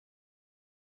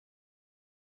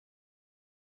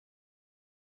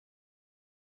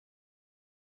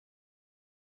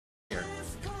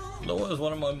Lowell is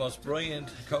one of my most brilliant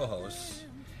co-hosts,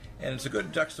 and it's a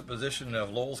good juxtaposition of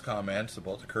Lowell's comments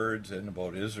about the Kurds and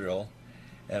about Israel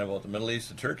and about the Middle East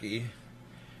and Turkey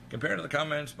compared to the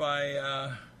comments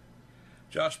by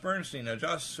Josh Bernstein. Now,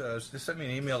 Josh just sent me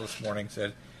an email this morning,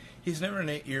 said he's never in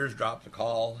 8 years dropped a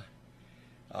call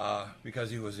because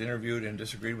he was interviewed and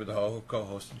disagreed with the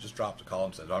co-host and just dropped the call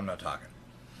and said, I'm not talking.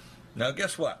 Now,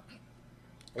 guess what?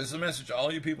 This is a message to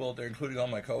all you people out there, including all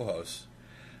my co-hosts.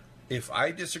 If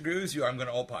I disagree with you, I'm going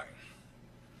to opine.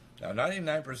 Now,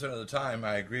 99% of the time,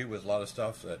 I agree with a lot of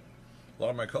stuff that a lot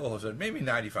of my co-hosts said, maybe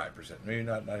 95%, maybe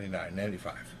not 99,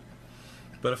 95.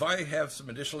 But if I have some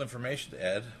additional information to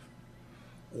add,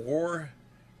 or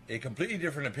a completely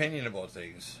different opinion about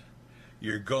things,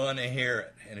 you're going to hear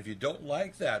it. And if you don't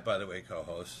like that, by the way,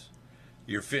 co-hosts,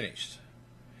 you're finished.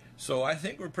 So I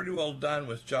think we're pretty well done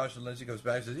with Josh. And Lindsay comes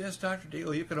back and says, yes, Dr.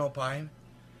 Deagle, you can opine.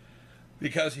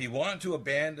 Because he wanted to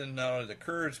abandon not only the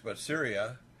Kurds, but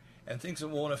Syria, and thinks it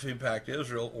won't impact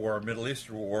Israel or a Middle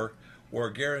Eastern war,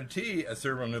 or guarantee a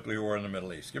thermonuclear war in the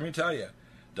Middle East. Let me tell you,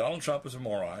 Donald Trump is a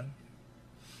moron.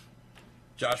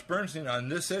 Josh Bernstein on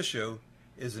this issue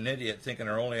is an idiot, thinking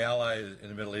our only ally in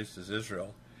the Middle East is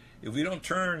Israel. If we don't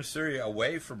turn Syria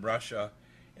away from Russia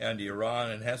and Iran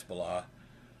and Hezbollah,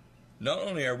 not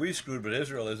only are we screwed, but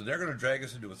Israel is, and they're going to drag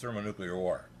us into a thermonuclear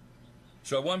war.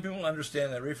 So I want people to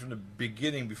understand that right from the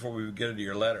beginning before we get into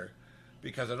your letter,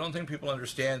 because I don't think people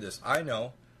understand this. I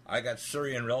know. I got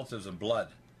Syrian relatives in blood.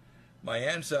 My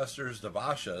ancestors, the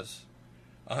Bashas,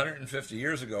 150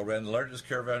 years ago, ran the largest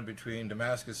caravan between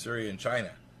Damascus, Syria, and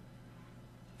China.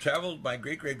 Traveled, my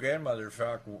great-great-grandmother, in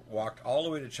fact, walked all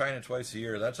the way to China twice a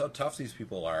year. That's how tough these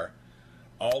people are,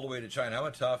 all the way to China. I'm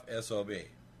a tough SOB.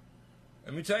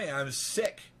 Let me tell you, I'm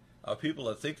sick of people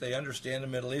that think they understand the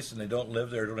Middle East and they don't live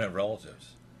there, don't have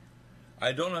relatives.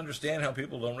 I don't understand how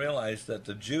people don't realize that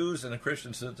the Jews and the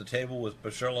Christians sit at the table with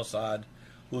Bashar al-Assad,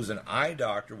 who's an eye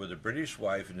doctor with a British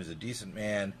wife and is a decent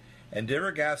man, and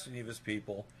never gassed any of his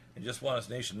people, and just want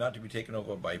his nation not to be taken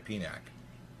over by PNAC.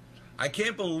 I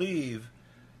can't believe,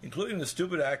 including the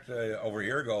stupid act over a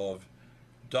year ago of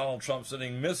Donald Trump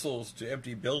sending missiles to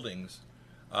empty buildings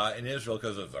in Israel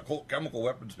because of the chemical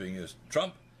weapons being used.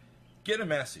 Trump, get a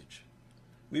message.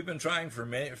 We've been trying for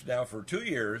 2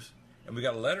 years, and we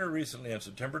got a letter recently on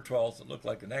September 12th that looked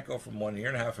like an echo from 1.5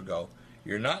 years ago.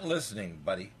 You're not listening,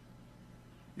 buddy.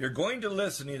 You're going to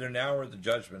listen either now or at the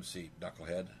judgment seat,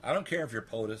 knucklehead. I don't care if you're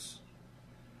POTUS.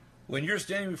 When you're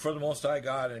standing before the Most High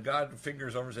God and God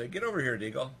fingers over and say, get over here,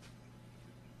 Deagle.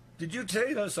 Did you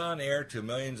tell us on air to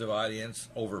millions of audience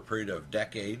over a period of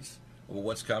decades of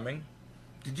what's coming?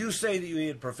 Did you say that you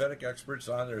had prophetic experts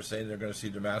on there saying they're going to see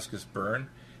Damascus burn?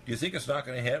 Do you think it's not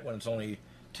going to hit when it's only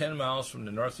 10 miles from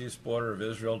the northeast border of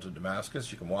Israel to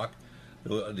Damascus? You can walk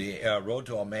the road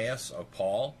to Emmaus of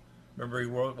Paul. Remember he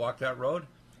walked that road?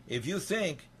 If you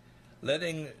think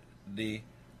letting the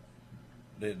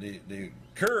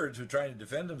Kurds who are trying to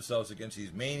defend themselves against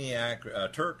these maniac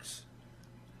Turks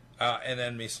and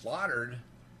then be slaughtered,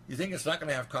 you think it's not going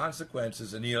to have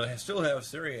consequences, and you'll still have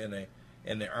Syria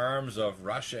in the arms of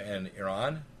Russia and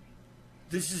Iran?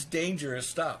 This is dangerous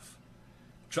stuff.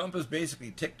 Trump has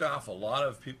basically ticked off a lot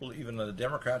of people, even the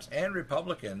Democrats and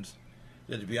Republicans,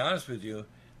 that, to be honest with you,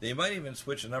 they might even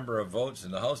switch a number of votes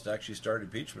in the House to actually start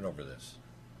impeachment over this.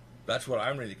 That's what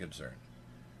I'm really concerned.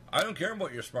 I don't care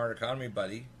about your smart economy,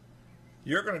 buddy.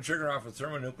 You're going to trigger off a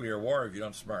thermonuclear war if you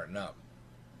don't smarten up.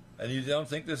 And you don't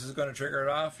think this is going to trigger it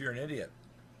off? You're an idiot.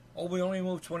 Oh, we only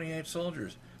moved 28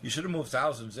 soldiers. You should have moved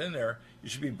thousands in there. You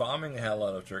should be bombing the hell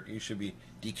out of Turkey. You should be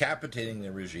decapitating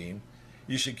the regime.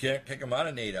 You should kick him out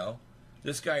of NATO.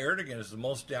 This guy Erdogan is the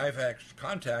most, I've had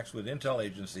contacts with intel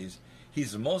agencies.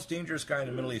 He's the most dangerous guy in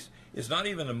the Middle East. It's not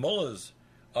even the mullahs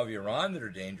of Iran that are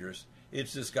dangerous.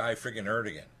 It's this guy friggin'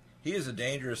 Erdogan. He is a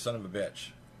dangerous son of a bitch.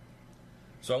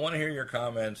 So I want to hear your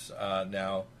comments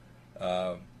now.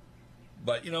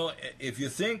 But, you know, if you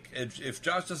think, if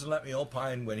Josh doesn't let me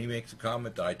opine when he makes a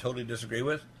comment that I totally disagree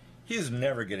with, he's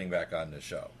never getting back on this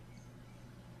show.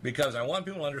 Because I want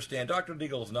people to understand, Dr.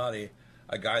 Deagle is not a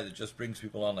guy that just brings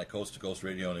people on like Coast to Coast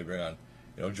Radio and they bring on,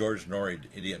 you know, George Norrie,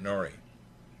 Idiot Norrie.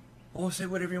 Oh, say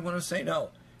whatever you want to say.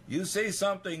 No. You say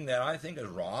something that I think is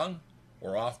wrong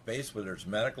or off base, whether it's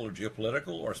medical or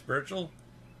geopolitical or spiritual,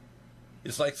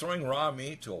 it's like throwing raw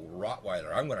meat to a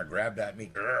Rottweiler. I'm going to grab that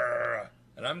meat,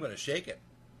 and I'm going to shake it.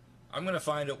 I'm going to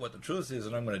find out what the truth is,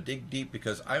 and I'm going to dig deep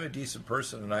because I'm a decent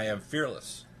person and I am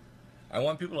fearless. I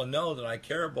want people to know that I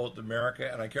care about America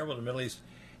and I care about the Middle East.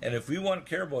 And if we want to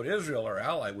care about Israel, our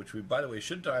ally, which we, by the way,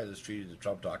 should tie this treaty that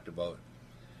Trump talked about,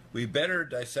 we better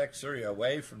dissect Syria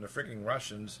away from the freaking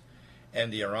Russians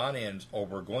and the Iranians, oh,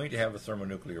 we're going to have a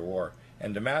thermonuclear war,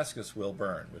 and Damascus will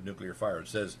burn with nuclear fire. It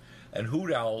says, and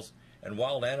hoot owls and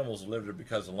wild animals will live there,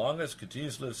 because the longest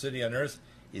continuous lived city on earth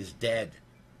is dead.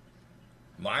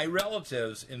 My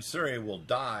relatives in Syria will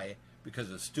die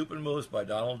because of stupid moves by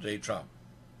Donald J. Trump.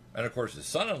 And of course, his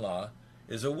son-in-law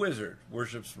is a wizard,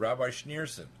 worships Rabbi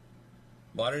Schneerson.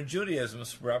 Modern Judaism,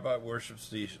 Rabbi worships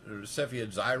the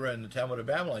Cepheid Zyra in the Talmud of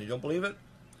Babylon. You don't believe it?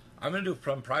 I'm going to do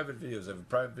from private videos. I have a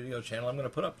private video channel. I'm going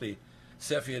to put up the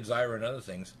Cepheid Zyra and other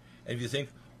things. And if you think,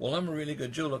 well, I'm a really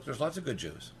good Jew, look, there's lots of good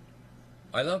Jews.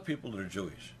 I love people that are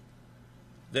Jewish.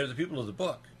 They're the people of the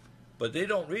book. But they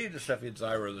don't read the Cepheid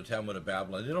Zyra or the Talmud of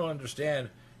Babylon. They don't understand.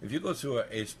 If you go through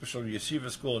a special yeshiva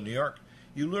school in New York,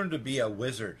 you learn to be a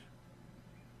wizard.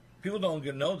 People don't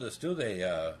know this, do they,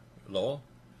 Lowell?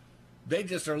 They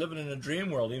just are living in a dream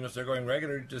world, even if they're going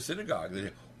regularly to synagogue. They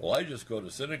say, well, I just go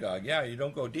to synagogue. Yeah, you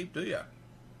don't go deep, do you?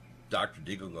 Dr.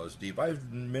 Deagle goes deep.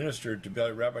 I've ministered to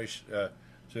Rabbi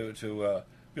Bill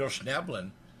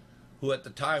Schnablin, who at the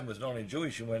time was not only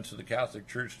Jewish, he went to the Catholic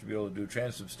Church to be able to do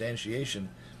transubstantiation.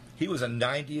 He was a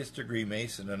 90th degree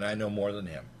Mason, and I know more than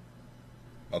him.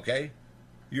 Okay?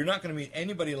 You're not going to meet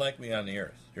anybody like me on the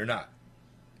earth. You're not.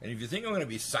 And if you think I'm going to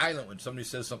be silent when somebody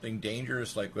says something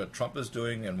dangerous like what Trump is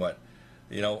doing and what,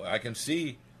 I can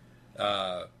see,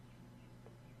 Josh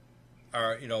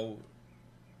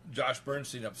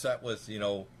Bernstein upset with,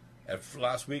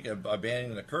 last week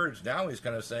abandoning the Kurds. Now he's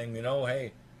kind of saying,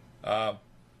 hey, our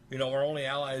only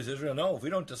ally is Israel. No, if we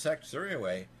don't dissect Syria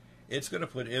away, it's going to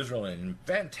put Israel in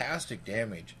fantastic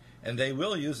damage. And they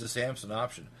will use the Samson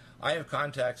option. I have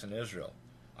contacts in Israel.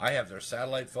 I have their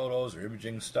satellite photos, their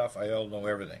imaging stuff. I all know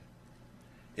everything.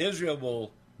 Israel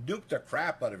will nuke the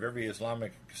crap out of every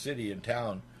Islamic city and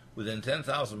town within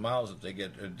 10,000 miles if they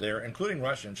get there, including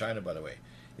Russia and China, by the way.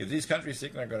 If these countries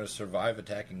think they're going to survive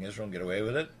attacking Israel and get away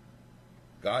with it,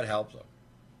 God help them.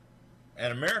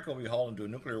 And America will be hauled into a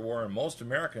nuclear war, and most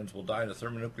Americans will die in a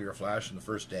thermonuclear flash in the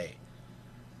first day.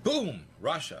 Boom!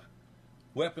 Russia.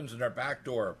 Weapons in their back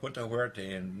door, Punta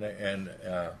Huerte and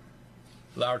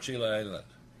La Chile Island.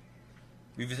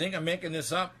 If you think I'm making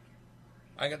this up,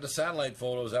 I got the satellite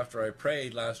photos after I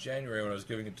prayed last January when I was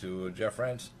giving it to Jeff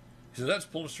Rentz. He said, that's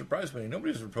Pulitzer Prize money.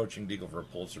 Nobody's approaching Deagle for a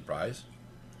Pulitzer Prize.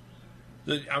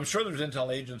 I'm sure there's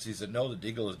intel agencies that know that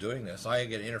Deagle is doing this. I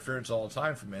get interference all the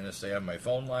time from NSA on my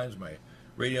phone lines, my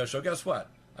radio show. Guess what?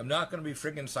 I'm not going to be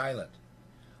friggin' silent.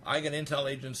 I get intel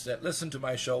agents that listen to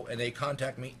my show and they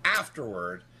contact me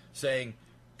afterward saying,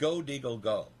 go Deagle,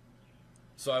 go.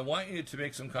 So I want you to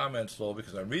make some comments, Lowell,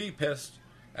 because I'm really pissed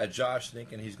at Josh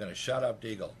thinking he's going to shut up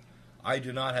Deagle. I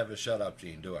do not have a shut up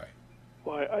gene, do I?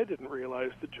 Well, I didn't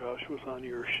realize that Josh was on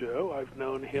your show. I've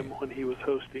known him when he was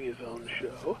hosting his own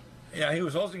show. Yeah, he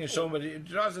was hosting a show, but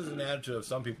Josh has an attitude of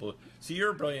some people. See,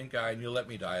 you're a brilliant guy, and you let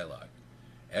me dialogue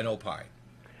and opine.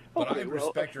 But okay, I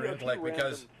respect your intellect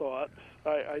because... thoughts.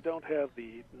 I don't have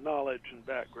the knowledge and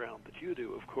background that you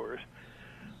do, of course.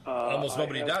 Almost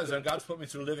nobody does, and God's put me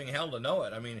through living hell to know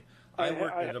it. I mean, I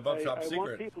worked at Above Top Secret. I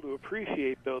want people to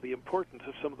appreciate, though, the importance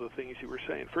of some of the things you were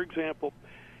saying. For example,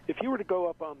 if you were to go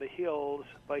up on the hills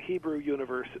by Hebrew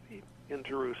University in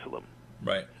Jerusalem,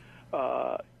 right,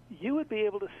 you would be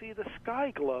able to see the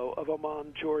sky glow of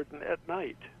Amman, Jordan at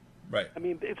night. Right. I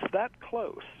mean, it's that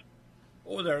close.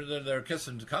 Oh, they're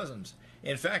kissing cousins.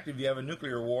 In fact, if you have a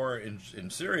nuclear war in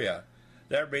Syria,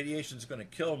 that radiation is going to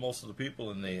kill most of the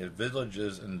people in the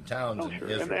villages and towns in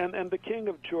Israel. And the king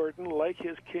of Jordan, like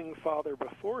his king father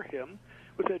before him,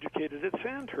 was educated at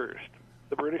Sandhurst,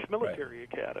 the British Military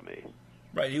Academy.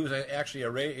 Right. He was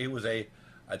a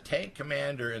tank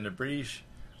commander in the British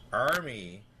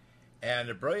Army, and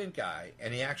a brilliant guy.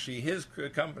 And his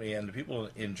company and the people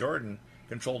in Jordan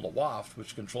control the WAFT,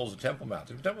 which controls the Temple Mount.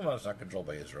 The Temple Mount is not controlled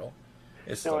by Israel.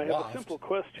 It's now, the I WAFT have a simple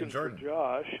question for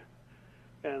Josh,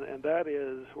 and that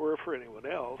is, or for anyone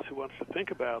else who wants to think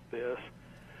about this,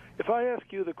 if I ask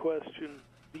you the question,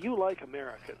 do you like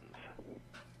Americans?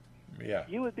 Yeah.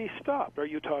 You would be stopped. Are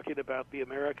you talking about the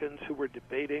Americans who were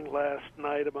debating last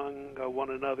night among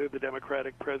one another, the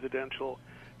Democratic presidential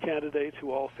candidates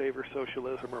who all favor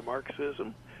socialism or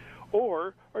Marxism?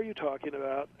 Or are you talking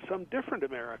about some different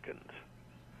Americans,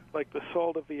 like the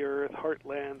salt of the earth,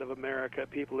 heartland of America,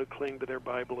 people who cling to their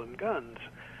Bible and guns?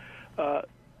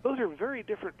 Those are very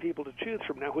different people to choose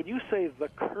from. Now, when you say the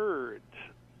Kurds,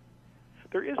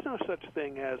 there is no such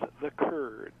thing as the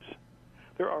Kurds.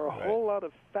 There are a whole lot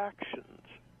of factions.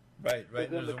 Right.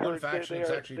 There's one faction that's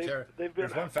actually terrorist.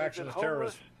 There's one faction that's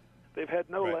terrorist. They've had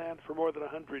no land for more than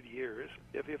 100 years,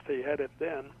 if they had it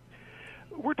then.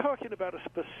 we're talking about a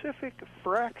specific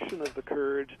fraction of the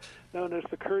Kurds known as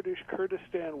the Kurdish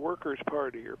Kurdistan Workers'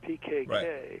 Party, or PKK.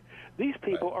 Right. These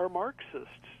people are Marxists.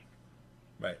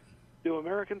 Right. Do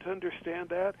Americans understand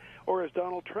that? Or as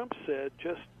Donald Trump said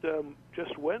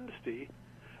just Wednesday,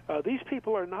 these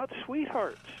people are not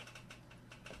sweethearts.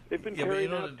 They've been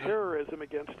carrying out terrorism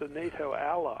against a NATO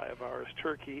ally of ours,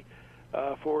 Turkey,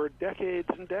 for decades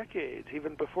and decades,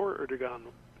 even before Erdogan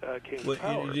came to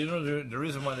power. You know, the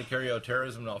reason why they carry out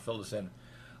terrorism, and I'll fill this in,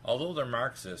 although they're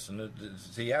Marxists, and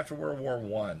see, after World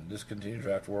War I, this continued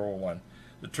after World War I,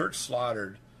 the Turks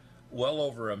slaughtered well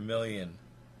over 1 million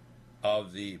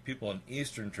of the people in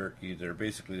eastern Turkey. They're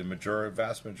basically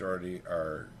vast majority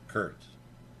are Kurds.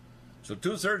 So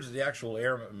 2/3 of the actual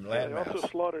land mass. They also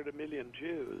slaughtered 1 million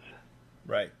Jews.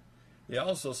 Right. They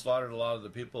also slaughtered a lot of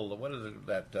the people. What is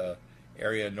that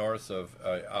area north of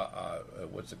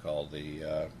what's it called?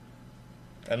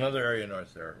 Another area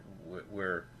north there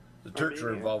where the Turks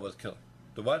were involved with killing.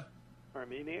 The what?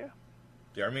 Armenia.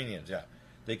 The Armenians, yeah.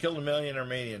 They killed 1 million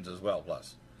Armenians as well.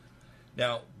 Plus,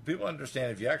 now people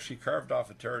understand if you actually carved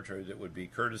off a territory that would be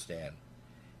Kurdistan,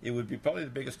 it would be probably the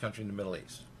biggest country in the Middle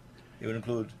East. It would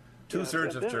include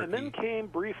 2/3 of Turkey. And then came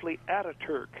briefly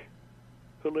Ataturk,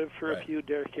 who lived for a few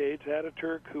decades.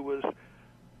 Ataturk, who was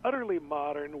utterly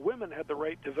modern. Women had the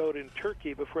right to vote in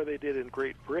Turkey before they did in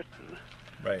Great Britain.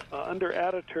 Right. Under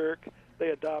Ataturk,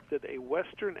 they adopted a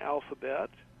Western alphabet.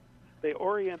 They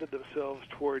oriented themselves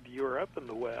toward Europe and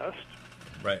the West.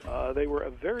 Right. They were a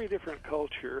very different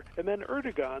culture. And then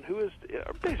Erdogan, who is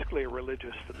basically a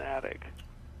religious fanatic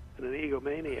and an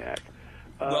egomaniac.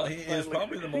 Well, he is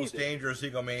probably the most dangerous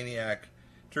egomaniac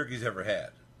Turkey's ever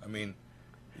had. I mean,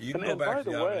 you can go back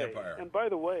to the Ottoman Empire. And by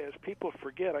the way, as people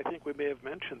forget, I think we may have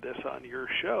mentioned this on your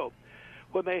show,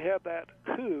 when they had that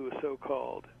coup,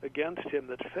 so-called, against him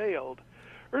that failed,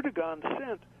 Erdogan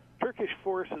sent Turkish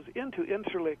forces into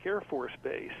Incirlik Air Force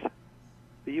Base,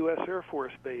 the U.S. Air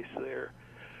Force Base there,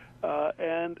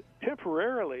 and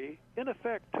temporarily, in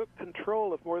effect, took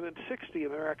control of more than 60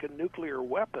 American nuclear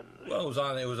weapons. Well,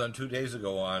 it was on 2 days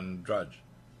ago on Drudge.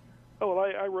 Oh, well,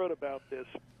 I wrote about this,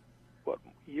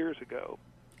 years ago.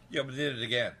 Yeah, but they did it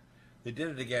again. They did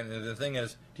it again. And the thing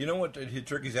is, do you know what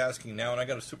Turkey's asking now? And I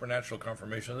got a supernatural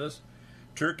confirmation of this.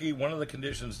 Turkey, one of the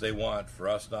conditions they want for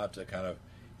us not to kind of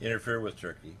interfere with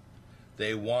Turkey,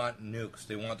 they want nukes.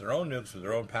 They want their own nukes with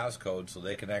their own passcode so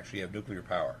they can actually have nuclear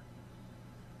power.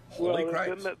 Holy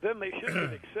Christ. Then they should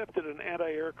have accepted an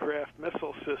anti-aircraft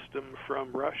missile system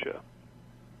from Russia.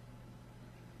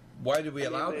 Why did we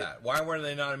allow that? Why were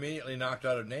they not immediately knocked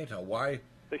out of NATO? Why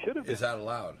is that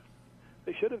allowed?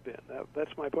 They should have been.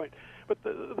 That's my point. But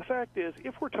the fact is,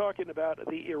 if we're talking about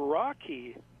the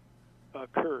Iraqi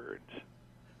Kurds,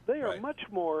 they are much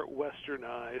more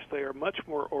westernized. They are much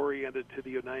more oriented to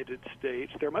the United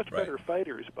States. They're much better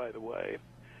fighters, by the way.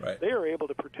 Right. They are able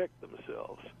to protect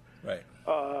themselves. Right.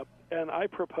 And I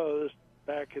proposed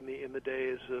back in the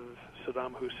days of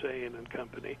Saddam Hussein and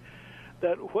company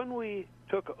that when we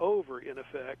took over, in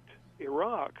effect,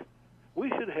 Iraq, we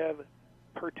should have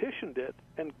partitioned it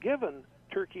and given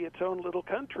Turkey its own little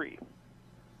country.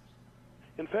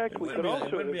 In fact, we could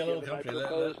also have given,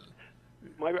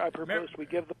 I proposed we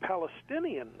give the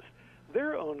Palestinians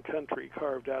their own country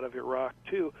carved out of Iraq,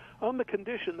 too, on the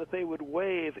condition that they would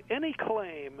waive any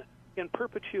claim in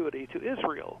perpetuity to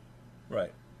Israel.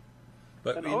 Right.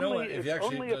 But and you know what? If you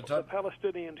actually if the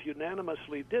Palestinians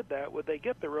unanimously did that, would they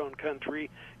get their own country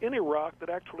in Iraq that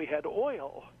actually had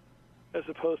oil, as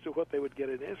opposed to what they would get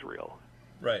in Israel.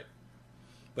 Right.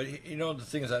 But you know, the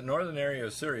thing is that northern area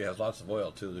of Syria has lots of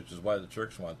oil too, which is why the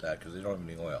Turks want that, because they don't have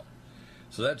any oil.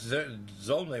 So that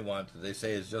zone they want, that they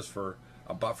say is just for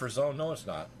a buffer zone. No, it's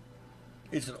not.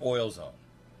 It's an oil zone.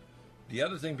 The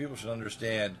other thing people should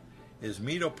understand is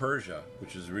Medo-Persia,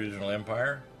 which is the regional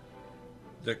empire.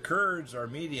 The Kurds are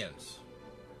Medians.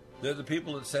 They're the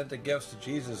people that sent the gifts to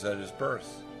Jesus at his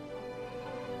birth.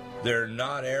 They're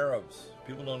not Arabs.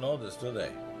 People don't know this, do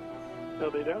they? No,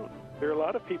 they don't. There are a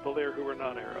lot of people there who are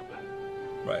not Arab.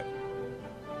 Right.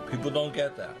 People don't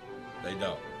get that. They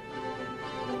don't.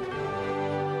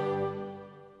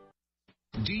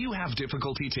 Do you have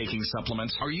difficulty taking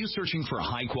supplements? Are you searching for a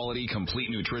high-quality,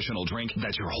 complete nutritional drink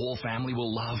that your whole family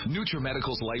will love?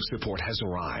 NutriMedical's Life Support has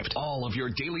arrived. All of your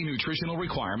daily nutritional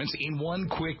requirements in one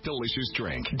quick, delicious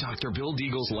drink. Dr. Bill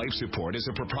Deagle's Life Support is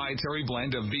a proprietary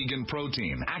blend of vegan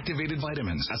protein, activated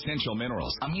vitamins, essential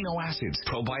minerals, amino acids,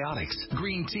 probiotics,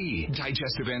 green tea,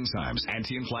 digestive enzymes,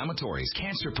 anti-inflammatories,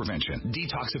 cancer prevention,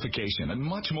 detoxification, and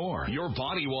much more. Your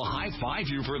body will high-five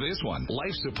you for this one.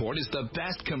 Life Support is the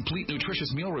best complete nutritious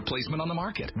delicious meal replacement on the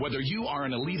market. Whether you are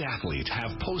an elite athlete,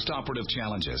 have post-operative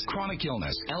challenges, chronic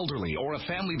illness, elderly, or a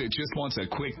family that just wants a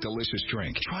quick, delicious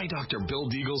drink, try Dr. Bill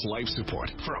Deagle's Life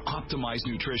Support for optimized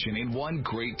nutrition in one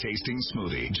great tasting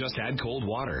smoothie. Just add cold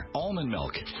water, almond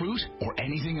milk, fruit, or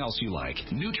anything else you like.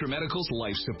 NutriMedical's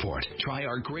Life Support. Try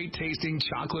our great tasting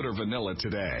chocolate or vanilla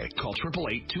today. Call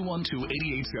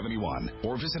 888-212-8871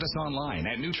 or visit us online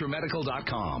at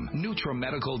NutriMedical.com.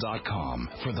 NutriMedical.com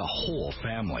for the whole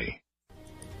family.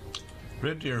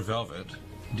 Red Deer Velvet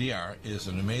DR is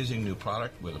an amazing new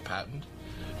product with a patent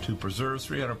to preserve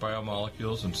 300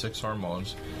 biomolecules and 6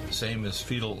 hormones, same as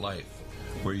fetal life,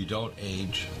 where you don't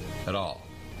age at all.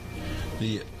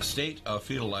 The state of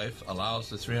fetal life allows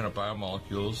the 300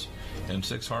 biomolecules and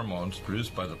 6 hormones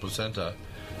produced by the placenta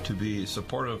to be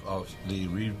supportive of the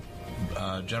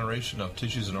regeneration of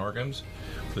tissues and organs,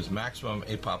 with maximum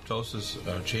apoptosis,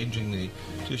 changing the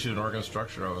tissue and organ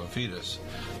structure of a fetus.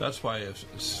 That's why if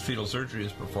fetal surgery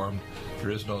is performed,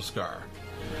 there is no scar.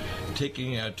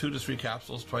 Taking 2 to 3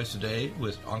 capsules twice a day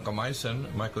with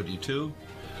oncomycin, myco-D2,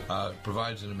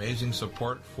 provides an amazing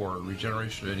support for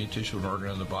regeneration of any tissue and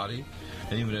organ in the body,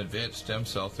 and even advanced stem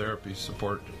cell therapy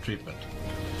support treatment.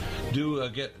 Do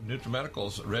get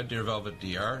NutriMedical's Red Deer Velvet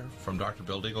DR from Dr.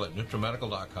 Bill Deagle at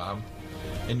NutriMedical.com,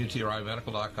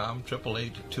 NutriMedical.com,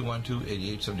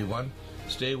 888-212-8871.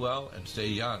 Stay well and stay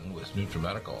young with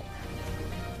NutriMedical.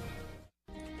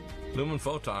 Lumen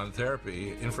photon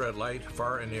therapy, infrared light,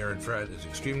 far and near infrared, is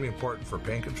extremely important for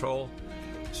pain control,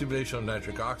 stimulation of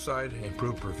nitric oxide,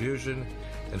 improved perfusion,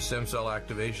 and stem cell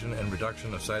activation and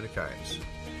reduction of cytokines.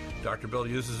 Dr. Bill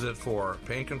uses it for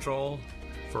pain control,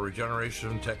 for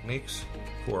regeneration techniques,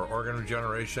 for organ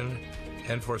regeneration,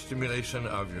 and for stimulation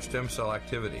of your stem cell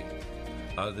activity.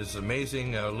 This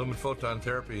amazing lumen photon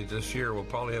therapy this year will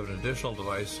probably have an additional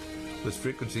device with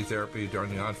frequency therapy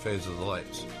during the on phase of the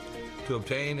lights. To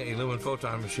obtain a lumen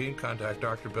photon machine, contact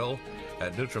Dr. Bill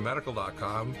at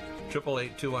NutriMedical.com,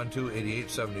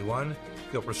 888-212-8871.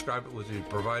 He'll prescribe it with you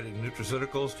providing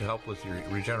nutraceuticals to help with your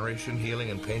regeneration, healing,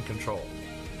 and pain control.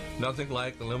 Nothing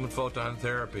like the lumen photon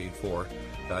therapy for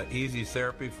easy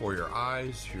therapy for your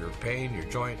eyes, your pain, your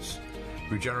joints,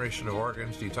 regeneration of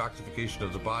organs, detoxification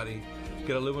of the body.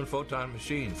 Get a lumen photon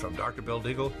machine from Dr. Bill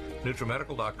Deagle,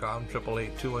 NutriMedical.com,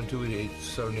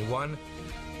 888-212-8871.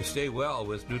 Stay well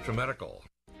with NutriMedical.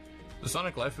 The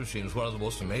Sonic Life Machine is one of the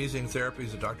most amazing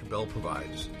therapies that Dr. Bill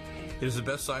provides. It is the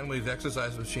best sine wave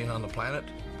exercise machine on the planet,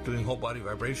 doing whole body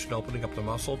vibration, opening up the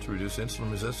muscle to reduce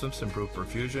insulin resistance, improve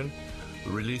perfusion,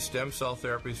 release stem cell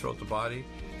therapy throughout the body,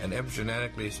 and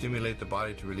epigenetically stimulate the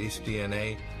body to release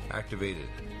DNA activated.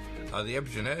 The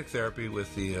epigenetic therapy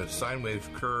with the sine wave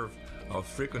curve of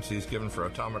frequencies given for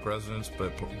atomic resonance by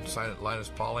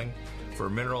Linus Pauling for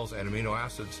minerals and amino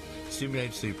acids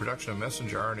stimulates the production of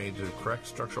messenger RNA to correct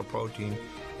structural protein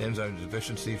enzyme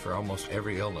deficiency for almost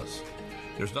every illness.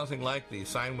 There's nothing like the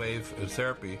sine wave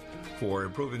therapy for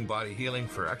improving body healing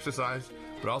for exercise,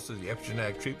 but also the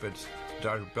epigenetic treatments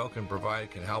Dr. Bill can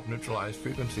provide can help neutralize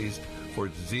frequencies for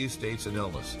disease states and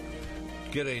illness.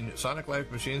 Get a Sonic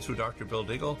Life machine through Dr. Bill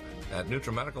Deagle at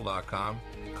NutriMedical.com.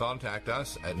 Contact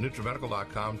us at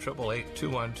NutriMedical.com,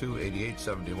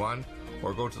 888-212-8871,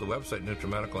 or go to the website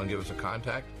NutriMedical and give us a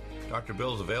contact. Dr.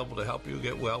 Bill is available to help you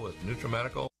get well with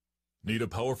NutriMedical. Need a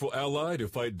powerful ally to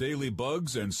fight daily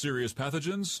bugs and serious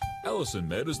pathogens? Allicin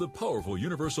Med is the powerful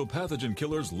universal pathogen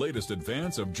killer's latest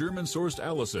advance of German-sourced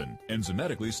allicin,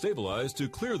 enzymatically stabilized to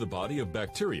clear the body of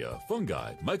bacteria,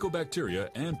 fungi, mycobacteria,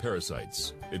 and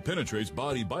parasites. It penetrates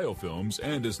body biofilms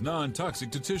and is non-toxic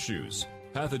to tissues.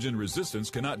 Pathogen resistance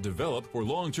cannot develop for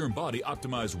long-term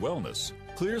body-optimized wellness.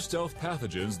 Clear stealth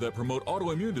pathogens that promote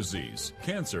autoimmune disease,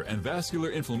 cancer, and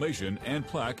vascular inflammation and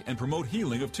plaque and promote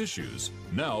healing of tissues.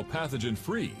 Now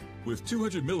pathogen-free. With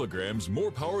 200 milligrams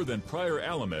more power than prior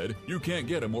Alamed, you can't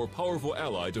get a more powerful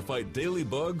ally to fight daily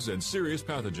bugs and serious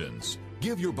pathogens.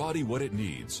 Give your body what it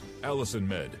needs. Allicin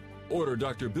Med. Order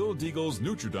Dr. Bill Deagle's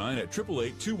Nutridyne at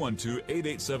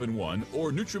 888-212-8871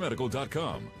 or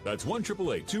NutriMedical.com. That's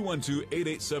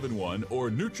 1-888-212-8871 or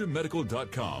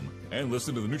NutriMedical.com. And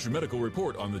listen to the NutriMedical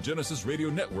Report on the Genesis Radio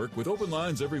Network with open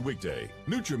lines every weekday.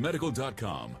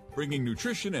 NutriMedical.com, bringing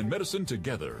nutrition and medicine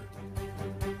together.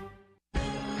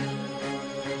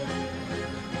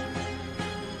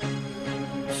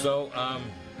 So,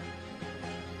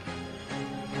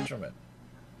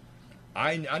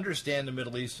 I understand the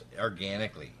Middle East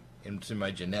organically into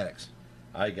my genetics.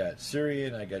 I got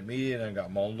Syrian, I got Median, I got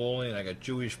Mongolian, I got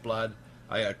Jewish blood,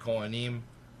 I got Kohanim.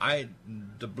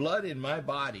 The blood in my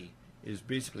body is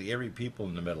basically every people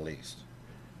in the Middle East.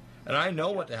 And I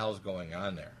know what the hell's going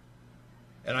on there.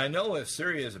 And I know if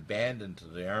Syria is abandoned to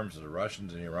the arms of the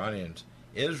Russians and Iranians,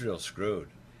 Israel's screwed.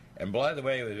 And by the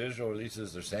way, if Israel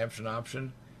releases their sanction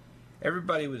option,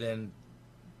 everybody within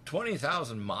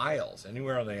 20,000 miles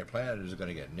anywhere on the planet is going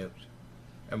to get nuked.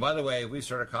 And by the way, if we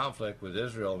start a conflict with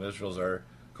Israel and Israel's our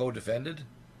co-defended,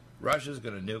 Russia's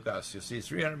going to nuke us. You'll see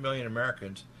 300 million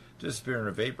Americans disappear in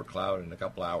a vapor cloud in a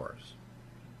couple hours.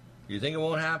 You think it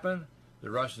won't happen?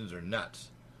 The Russians are nuts.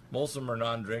 Most of them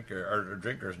are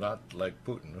drinkers, not like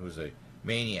Putin, who's a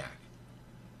maniac.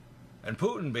 And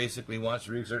Putin basically wants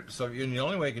to reexert the Soviet Union. The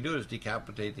only way he can do it is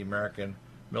decapitate the American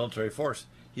military force.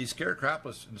 He's scared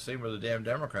crapless, and the same with the damn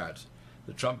Democrats,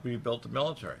 that Trump rebuilt the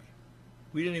military.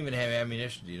 We didn't even have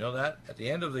ammunition. Do you know that? At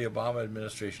the end of the Obama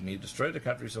administration, he destroyed the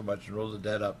country so much and rolled the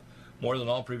debt up more than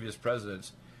all previous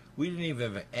presidents. We didn't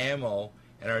even have ammo,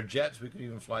 and our jets, we could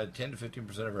even fly 10 to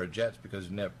 15% of our jets because we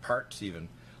didn't have parts even,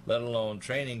 let alone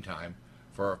training time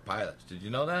for our pilots. Did you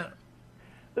know that?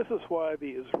 This is why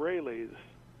the Israelis,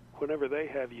 whenever they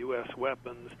have U.S.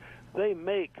 weapons, they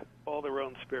make all their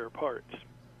own spare parts.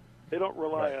 They don't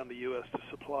rely on the U.S. to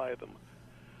supply them.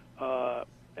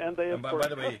 And they, of course,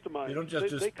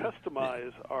 customize, they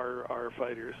customize our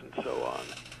fighters and so on.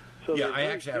 So yeah, I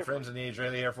actually have friends in the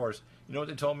Israeli Air Force. You know what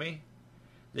they told me?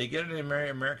 They get an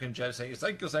American jet saying,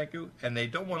 thank you, and they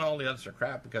don't want all the other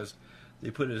crap because they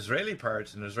put Israeli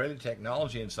parts and Israeli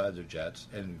technology inside their jets,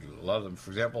 and a lot of them,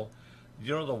 for example,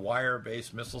 you know the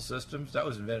wire-based missile systems? That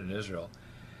was invented in Israel.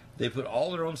 They put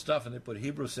all their own stuff and they put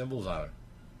Hebrew symbols on it.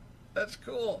 That's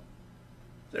cool.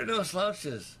 They're no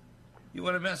slouches. You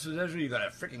want to mess with Israel, you got to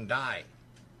freaking die.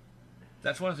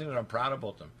 That's one thing that I'm proud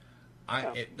about them.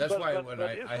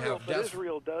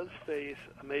 Israel does face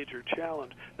a major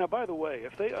challenge. Now, by the way,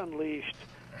 if they unleashed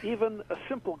even a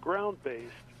simple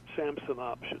ground-based Samson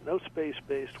option, no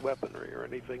space-based weaponry or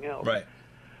anything else,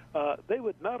 they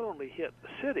would not only hit the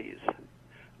cities,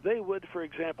 they would, for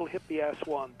example, hit the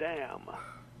Aswan Dam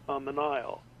on the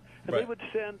Nile. And they would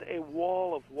send a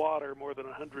wall of water more than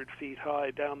 100 feet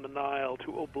high down the Nile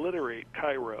to obliterate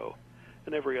Cairo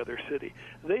and every other city.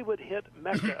 They would hit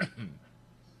Mecca.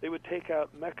 They would take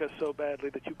out Mecca so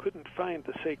badly that you couldn't find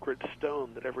the sacred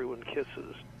stone that everyone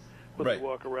kisses when they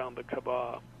walk around the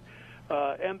Kaaba.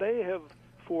 And they have,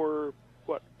 for,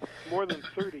 more than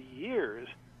 30 years,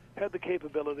 had the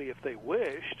capability, if they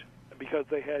wished, because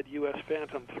they had U.S.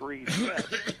 Phantom III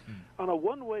jets. On a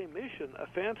one-way mission, a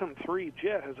Phantom III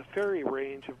jet has a ferry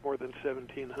range of more than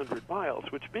 1,700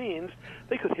 miles, which means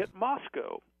they could hit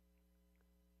Moscow.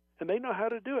 And they know how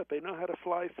to do it. They know how to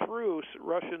fly through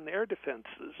Russian air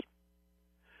defenses.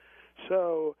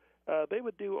 So they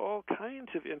would do all kinds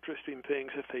of interesting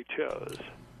things if they chose.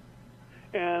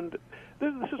 And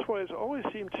this is why it's always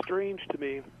seemed strange to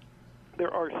me.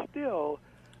 There are still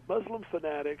Muslim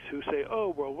fanatics who say, oh,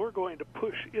 well, we're going to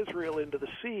push Israel into the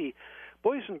sea.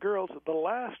 Boys and girls, the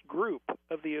last group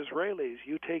of the Israelis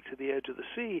you take to the edge of the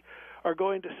sea are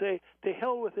going to say, to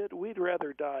hell with it, we'd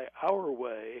rather die our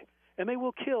way. And they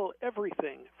will kill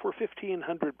everything for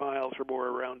 1,500 miles or more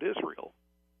around Israel.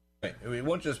 It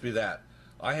won't just be that.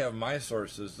 I have my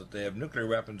sources that they have nuclear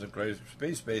weapons and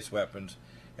space-based weapons.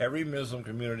 Every Muslim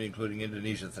community, including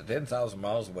Indonesia, that's 10,000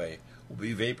 miles away, will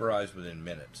be vaporized within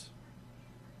minutes.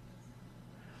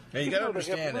 Now, you got to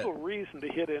understand they have little reason to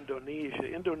hit Indonesia.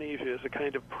 Indonesia is a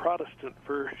kind of Protestant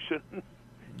version.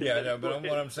 But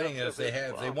what I'm saying is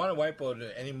if they want to wipe out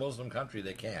any Muslim country,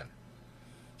 they can.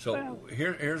 So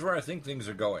here's where I think things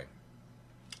are going.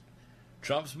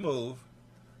 Trump's move,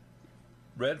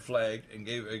 red flagged, and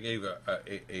gave a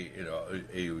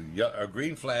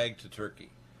green flag to Turkey.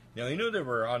 Now, he knew they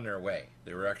were on their way.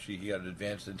 He got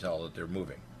advanced intel that they're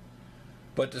moving.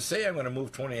 But to say I'm going to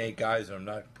move 28 guys and I'm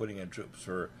not putting in troops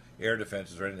for air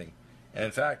defenses or anything, and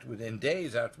in fact, within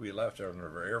days after we left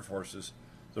our air forces,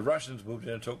 the Russians moved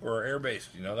in and took our air base.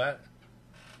 Do you know that?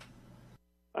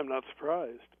 I'm not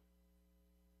surprised.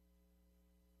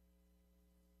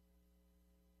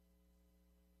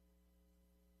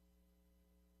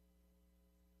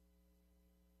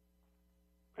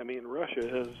 I mean,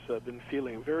 Russia has been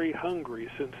feeling very hungry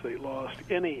since they lost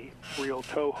any real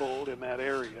toehold in that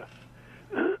area.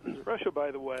 Russia, by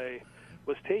the way,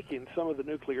 was taking some of the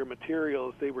nuclear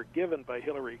materials they were given by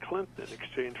Hillary Clinton in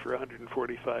exchange for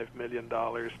 $145 million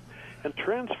and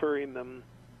transferring them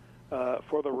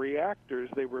for the reactors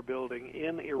they were building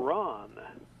in Iran.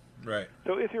 Right.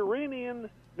 So if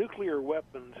Iranian nuclear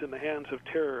weapons in the hands of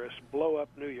terrorists blow up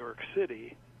New York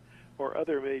City or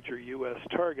other major U.S.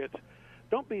 targets,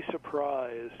 don't be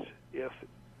surprised if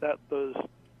those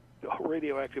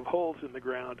radioactive holes in the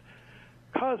ground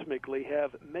cosmically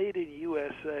have made in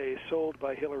USA sold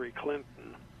by Hillary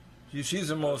Clinton She's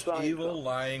the most evil,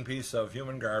 lying piece of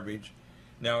human garbage.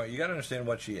 Now, you got to understand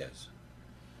what she is.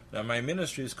 Now, my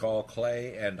ministry is called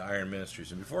Clay and Iron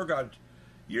Ministries. And before God,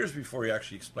 years before he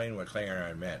actually explained what clay and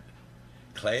iron meant,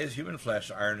 clay is human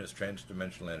flesh, iron is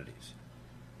transdimensional entities.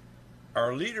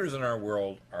 Our leaders in our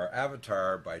world are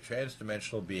avatared by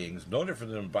transdimensional beings, no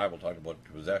different than the Bible talked about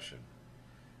possession.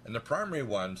 And the primary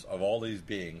ones of all these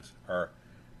beings are,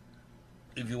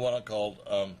 if you want to call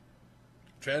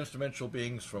transdimensional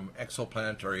beings from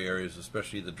exoplanetary areas,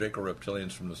 especially the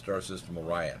Draco-reptilians from the star system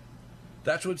Orion.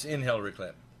 That's what's in Hillary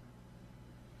Clinton.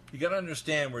 You got to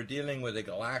understand we're dealing with a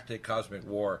galactic cosmic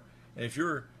war. And if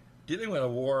you're dealing with a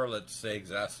war, let's say,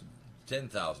 that's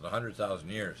 10,000, 100,000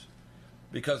 years,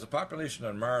 because the population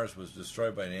on Mars was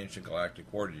destroyed by an ancient galactic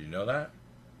war. Did you know that?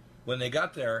 When they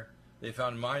got there, they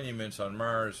found monuments on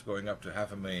Mars going up to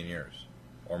 500,000 years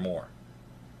or more.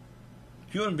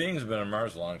 Human beings have been on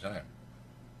Mars a long time.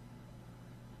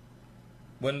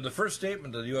 When the first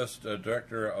statement of the U.S.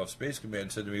 Director of Space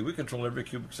Command said to me, we control every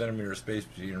cubic centimeter of space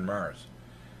between Mars,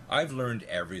 I've learned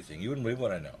everything. You wouldn't believe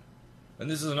what I know. And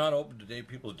this is not open to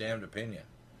people's damned opinion.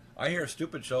 I hear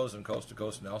stupid shows on Coast to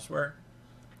Coast and elsewhere.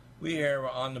 We are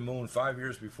on the moon 5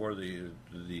 years before the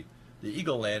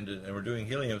Eagle landed, and we're doing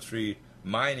helium-3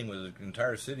 mining with an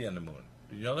entire city on the moon.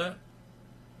 Did you know that?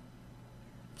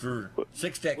 For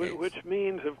 6 decades. Which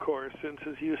means, of course, since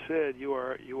as you said, you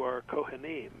are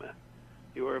Kohanim.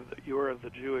 You are of the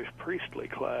Jewish priestly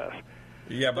class.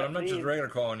 Yeah, but I'm not just a regular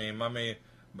Kohanim. I'm a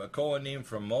Kohanim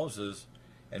from Moses,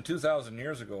 and 2,000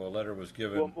 years ago a letter was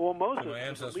given well, to my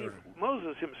ancestor.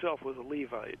 Moses himself was a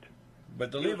Levite.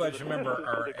 But the Levites, remember,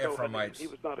 are Ephraimites. He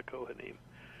was not a Kohanim.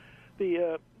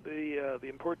 The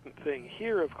important thing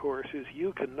here, of course, is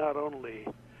you can not only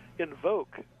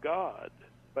invoke God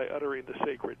by uttering the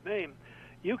sacred name,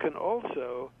 you can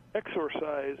also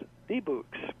exorcise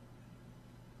debuks.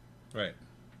 Right.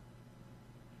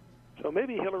 So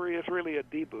maybe Hillary is really a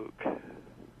debuk.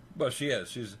 Well, she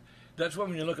is. That's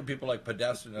when you look at people like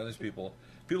Podesta and other people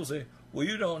say, well,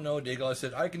 you don't know, Diggle. I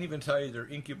said, I can even tell you their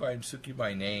incubi and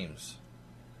succubi names.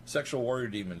 Sexual Warrior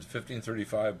Demons,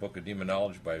 1535, Book of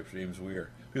Demonology by James Weir.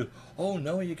 People, oh,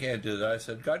 no, you can't do that. I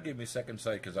said, God gave me second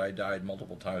sight because I died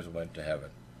multiple times and went to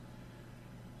heaven.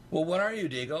 Well, what are you,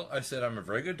 Diggle? I said, I'm a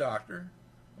very good doctor.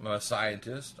 I'm a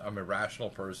scientist. I'm a rational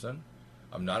person.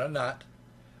 I'm not a nut.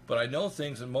 But I know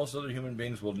things that most other human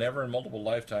beings will never in multiple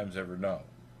lifetimes ever know.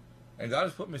 And God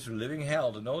has put me through living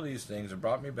hell to know these things and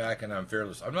brought me back, and I'm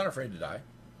fearless. I'm not afraid to die.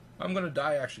 I'm going to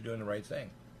die actually doing the right thing.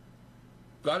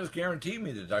 God has guaranteed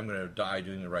me that I'm going to die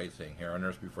doing the right thing here on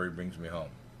earth before he brings me home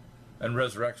and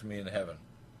resurrects me in heaven.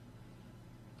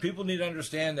 People need to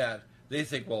understand that. They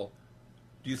think, well,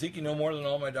 do you think you know more than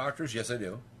all my doctors? Yes, I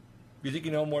do. Do you think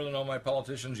you know more than all my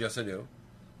politicians? Yes, I do.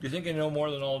 Do you think I know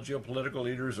more than all geopolitical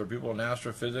leaders or people in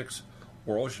astrophysics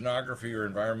or oceanography or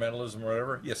environmentalism or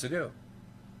whatever? Yes, I do.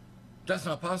 That's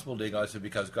not possible, Diggle, I said,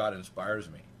 because God inspires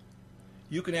me.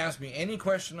 You can ask me any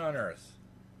question on earth,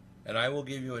 and I will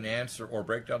give you an answer or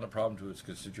break down the problem to its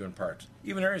constituent parts.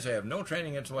 Even areas I have no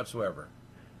training in whatsoever.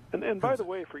 And by the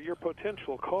way, for your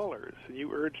potential callers, and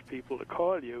you urged people to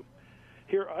call you,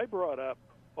 here I brought up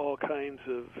all kinds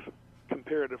of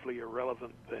comparatively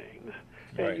irrelevant things,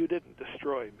 and right. You didn't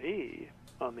destroy me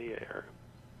on the air.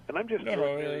 And I'm just no.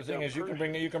 The thing is, you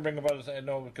can bring about it.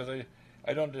 No, because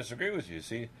I don't disagree with you.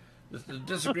 See, the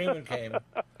disagreement came.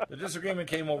 The disagreement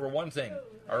came over one thing.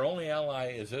 Our only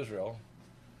ally is Israel.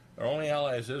 Our only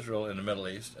ally is Israel in the Middle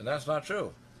East, and that's not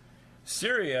true.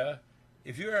 Syria.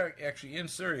 If you are actually in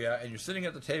Syria and you're sitting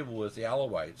at the table with the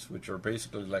Alawites, which are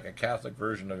basically like a Catholic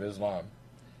version of Islam,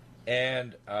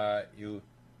 and you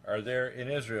are there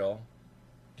in Israel,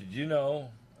 did you know?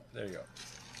 There you go.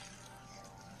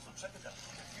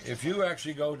 If you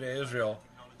actually go to Israel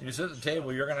and you sit at the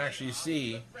table, you're going to actually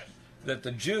see that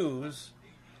the Jews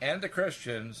and the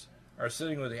Christians are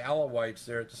sitting with the Alawites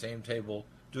there at the same table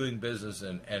doing business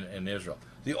in Israel.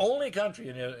 The only country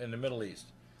in the Middle East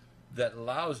that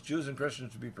allows Jews and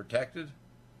Christians to be protected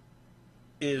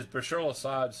is Bashar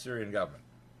al-Assad's Syrian government.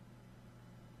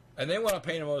 And they want to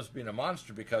paint him as being a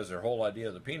monster because their whole idea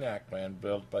of the PNAC plan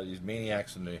built by these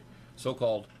maniacs and the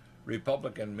so-called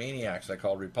Republican maniacs I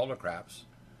call Republicrats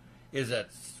is that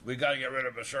we got to get rid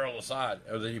of Bashar al-Assad,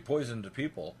 or that he poisoned the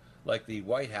people like the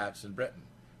white hats in Britain.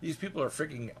 These people are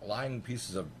freaking lying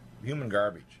pieces of human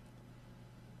garbage.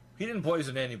 He didn't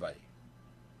poison anybody.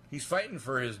 He's fighting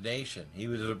for his nation. He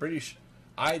was a British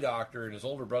eye doctor, and his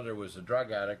older brother was a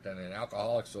drug addict and an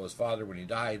alcoholic, so his father, when he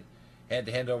died, had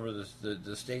to hand over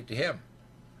the state to him.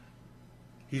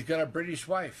 He's got a British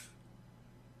wife.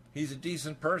 He's a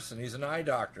decent person. He's an eye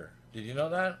doctor. Did you know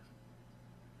that?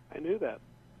 I knew that.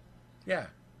 Yeah.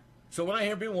 So when I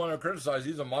hear people want to criticize,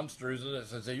 he's a monster,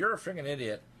 I say, you're a freaking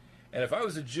idiot. And if I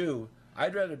was a Jew,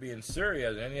 I'd rather be in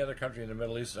Syria than any other country in the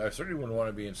Middle East. I certainly wouldn't want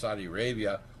to be in Saudi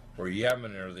Arabia or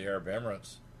Yemen or the Arab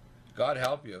Emirates. God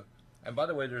help you. And by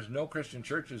the way, there's no Christian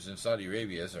churches in Saudi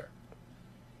Arabia, is there?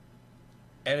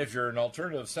 And if you're an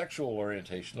alternative sexual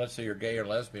orientation, let's say you're gay or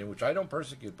lesbian, which I don't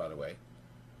persecute, by the way,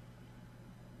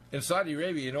 in Saudi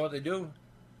Arabia, you know what they do?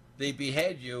 They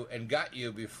behead you and gut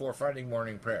you before Friday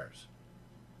morning prayers.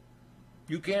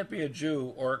 You can't be a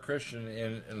Jew or a Christian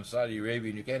in Saudi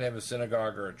Arabia, and you can't have a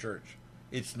synagogue or a church.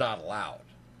 It's not allowed.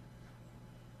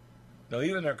 Now,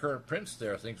 even their current prince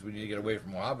there thinks we need to get away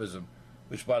from Wahhabism,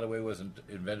 which, by the way, wasn't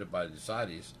invented by the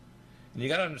Saudis. And you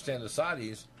got to understand the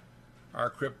Saudis are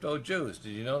crypto Jews.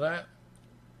 Did you know that?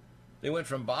 They went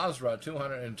from Basra in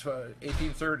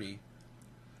 1830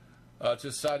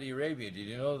 to Saudi Arabia. Did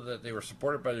you know that they were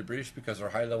supported by the British because they're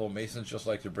high-level Masons, just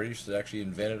like the British that actually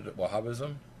invented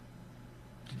Wahhabism?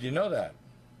 Did you know that?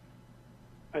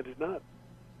 I did not.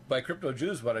 By crypto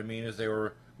Jews, what I mean is they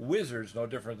were wizards, no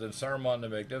different than Saruman the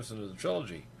Magnificent of the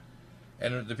trilogy.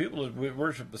 And the people that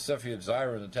worship the Cepheid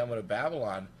Zaire in the Talmud of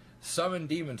Babylon summon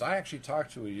demons. I actually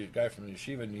talked to a guy from the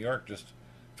yeshiva in New York just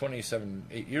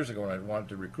 8 years ago when I wanted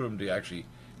to recruit him to actually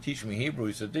teach me Hebrew.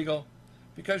 He said, Deagle,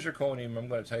 because you're Kohanim, I'm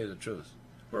going to tell you the truth.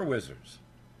 We're wizards.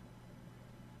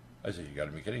 I said, you got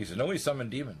to be kidding. He said, no, we summon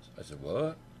demons. I said,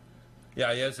 what?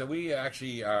 Yeah, so we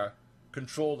actually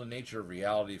control the nature of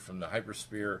reality from the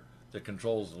hypersphere that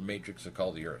controls the matrix that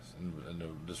called the Earth and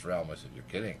this realm. I said, you're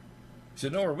kidding. He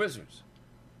said, no, we're wizards.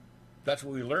 That's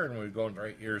what we learned when we go into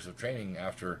 8 years of training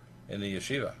after in the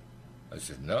yeshiva. I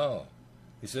said, no.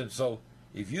 He said, so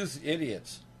if you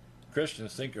idiots,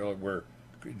 Christians, think we're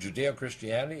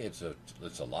Judeo-Christianity, it's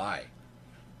a lie.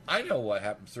 I know what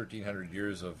happened 1,300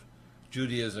 years of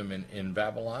Judaism in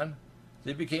Babylon.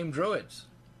 They became Druids.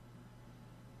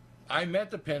 I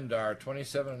met the Pindar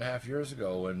 27 and a half years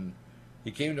ago when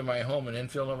he came to my home in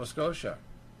Enfield, Nova Scotia.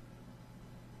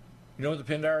 You know what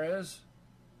the Pindar is?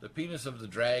 The penis of the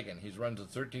dragon. He runs the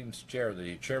 13th chair,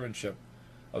 the chairmanship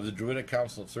of the Druidic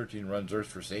Council of 13 runs Earth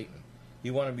for Satan.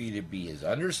 He wanted me to be his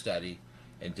understudy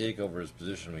and take over his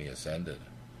position when he ascended.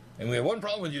 And we have one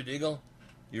problem with you, Deagle.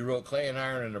 You wrote Clay and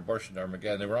Iron and Abortion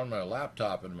Armageddon. They were on my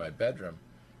laptop in my bedroom,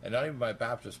 and not even my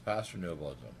Baptist pastor knew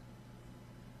about them.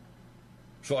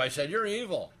 So I said, you're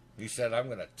evil. He said, I'm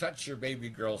going to touch your baby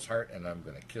girl's heart, and I'm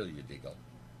going to kill you, Deagle.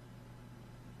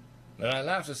 And I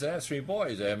laughed. I said, I have 3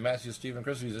 boys. I have Matthew, Stephen,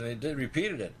 Christmas, and they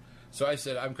repeated it. So I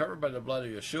said, I'm covered by the blood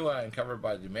of Yeshua and covered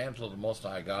by the mantle of the Most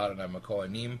High God, and I'm a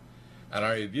Kohanim, and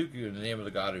I rebuke you in the name of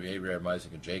the God of Abraham,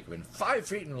 Isaac, and Jacob. And 5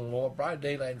 feet in the broad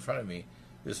daylight in front of me,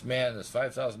 this man, this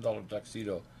 $5,000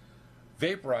 tuxedo,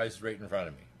 vaporized right in front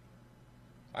of me.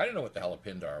 I didn't know what the hell a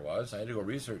Pindar was. I had to go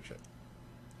research it.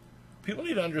 People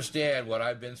need to understand what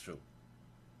I've been through.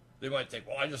 They might think,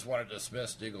 well, I just want to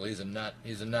dismiss Deagle. He's a nut.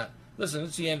 He's a nut. Listen,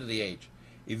 it's the end of the age.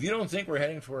 If you don't think we're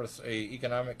heading towards a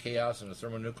economic chaos and a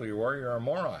thermonuclear war, you're a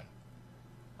moron.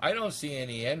 I don't see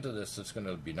any end to this that's going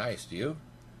to be nice. Do you?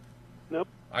 Nope.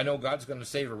 I know God's going to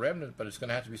save a remnant, but it's going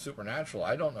to have to be supernatural.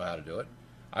 I don't know how to do it.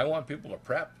 I want people to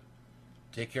prep,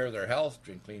 take care of their health,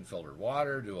 drink clean filtered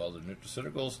water, do all the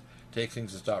nutraceuticals, take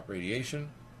things to stop radiation.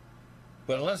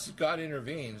 But unless God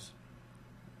intervenes,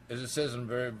 as it says in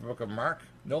the book of Mark,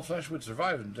 no flesh would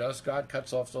survive. Unless God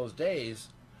cuts off those days,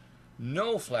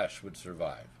 no flesh would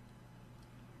survive.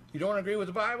 You don't agree with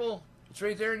the Bible? It's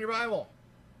right there in your Bible.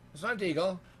 It's not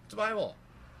Deagle. It's the Bible.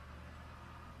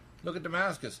 Look at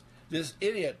Damascus. This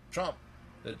idiot, Trump,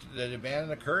 that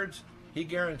abandoned the Kurds, he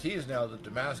guarantees now that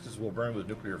Damascus will burn with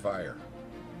nuclear fire.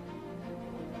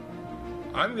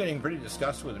 I'm getting pretty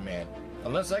disgusted with the man.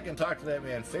 Unless I can talk to that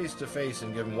man face to face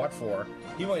and give him what for,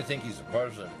 he might think he's the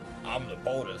president. I'm the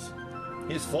POTUS.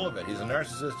 He's full of it. He's a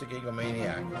narcissistic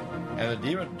egomaniac. And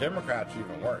the Democrats are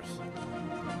even worse.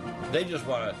 They just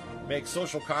want to make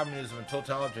social communism and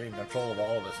totalitarian control of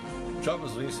all of us. Trump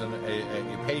is at least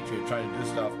a patriot trying to do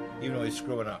stuff even though he's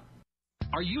screwing up.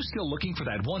 Are you still looking for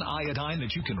that one iodine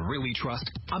that you can really trust?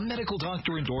 A medical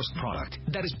doctor endorsed product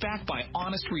that is backed by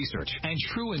honest research and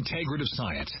true integrative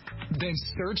science? Then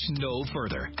search no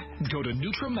further. Go to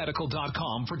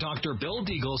NutriMedical.com for Dr. Bill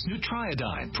Deagle's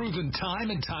Nutriodine, proven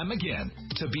time and time again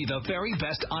to be the very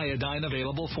best iodine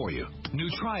available for you.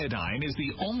 Nutriodine is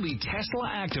the only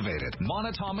Tesla-activated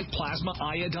monatomic plasma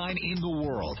iodine in the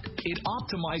world. It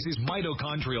optimizes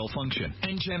mitochondrial function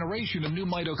and generation of new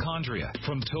mitochondria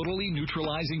from totally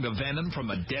neutralizing the venom from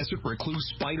a desert recluse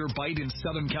spider bite in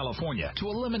Southern California to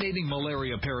eliminating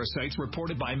malaria parasites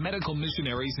reported by medical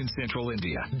missionaries in Central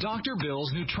India. Dr.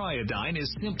 Bill's Nutriodine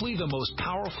is simply truly the most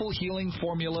powerful healing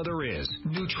formula there is.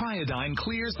 Nutriodine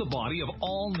clears the body of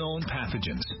all known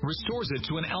pathogens, restores it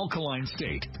to an alkaline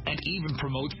state, and even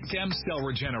promotes stem cell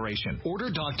regeneration. Order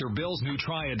Dr. Bill's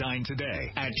Nutriodine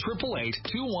today at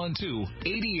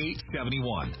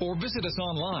 888-212-8871 or visit us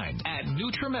online at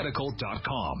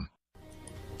NutriMedical.com.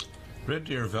 Red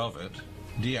Deer Velvet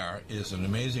DR is an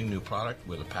amazing new product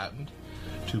with a patent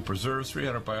to preserve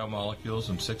 300 biomolecules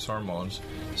and 6 hormones,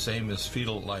 same as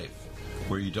fetal life,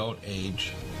 where you don't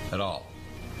age at all.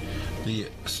 The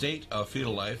state of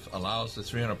fetal life allows the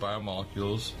 300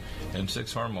 biomolecules and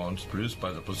 6 hormones produced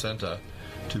by the placenta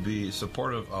to be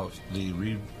supportive of the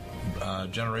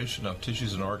regeneration of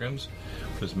tissues and organs,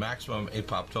 with maximum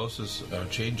apoptosis,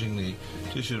 changing the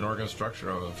tissue and organ structure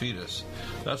of a fetus.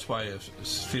 That's why if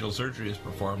fetal surgery is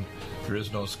performed, there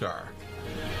is no scar.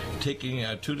 Taking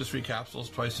 2 to 3 capsules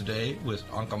twice a day with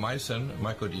oncomycin,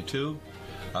 myco-D2,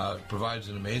 provides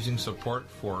an amazing support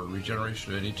for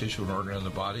regeneration of any tissue and organ in the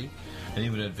body, and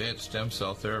even advanced stem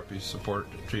cell therapy support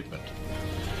treatment.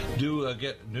 Do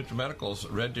get NutriMedical's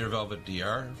Red Deer Velvet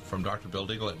DR from Dr. Bill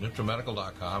Deagle at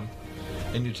NutriMedical.com,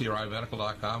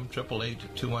 NUTRIMedical.com,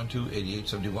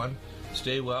 888-212-8871.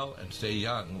 Stay well and stay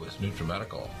young with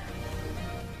NutriMedical.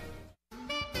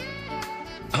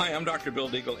 Hi, I'm Dr. Bill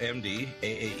Deagle, MD,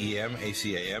 AAEM,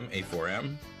 ACAM,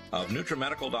 A4M, of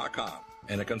NutriMedical.com,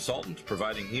 and a consultant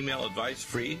providing email advice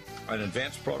free on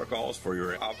advanced protocols for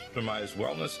your optimized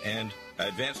wellness and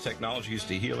advanced technologies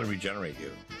to heal and regenerate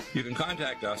you. You can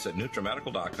contact us at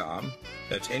NutriMedical.com,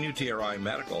 that's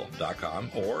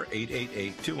NUTRIMedical.com, or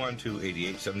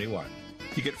 888-212-8871.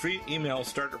 You get free email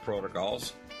starter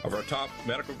protocols of our top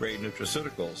medical-grade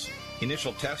nutraceuticals,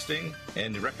 initial testing,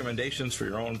 and recommendations for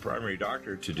your own primary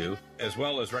doctor to do, as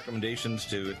well as recommendations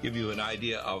to give you an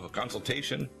idea of a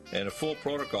consultation and a full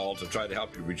protocol to try to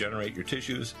help you regenerate your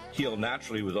tissues, heal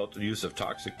naturally without the use of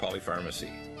toxic polypharmacy.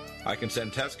 I can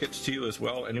send test kits to you as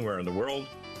well anywhere in the world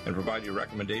and provide you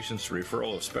recommendations for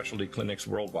referral of specialty clinics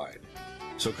worldwide.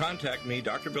 So contact me,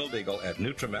 Dr. Bill Deagle, at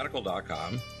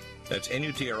NutriMedical.com. That's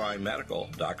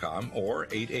NUTRIMedical.com, or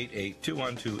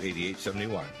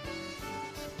 888-212-8871.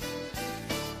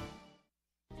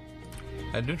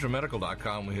 At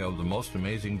NutriMedical.com, we have the most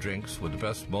amazing drinks with the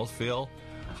best mouthfeel,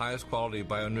 highest quality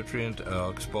bionutrient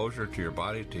exposure to your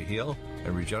body to heal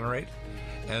and regenerate,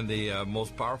 and the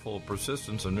most powerful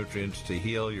persistence of nutrients to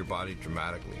heal your body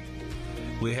dramatically.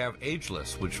 We have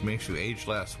Ageless, which makes you age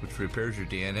less, which repairs your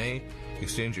DNA,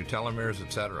 extends your telomeres,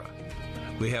 etc.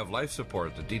 We have Life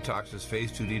Support that detoxes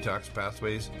phase 2 detox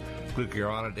pathways,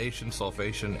 glucuronidation,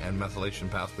 sulfation, and methylation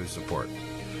pathway support.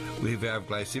 We have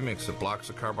Glycemics that blocks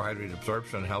the carbohydrate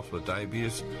absorption and helps with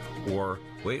diabetes or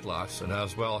weight loss, and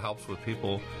as well helps with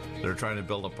people that are trying to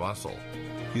build up muscle,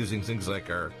 using things like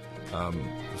our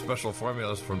special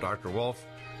formulas from Dr. Wolf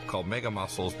called Mega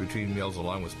Muscles between meals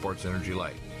along with Sports Energy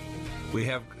Light. We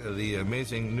have the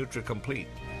amazing NutriComplete,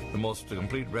 the most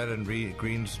complete red and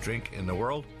greens drink in the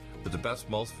world, with the best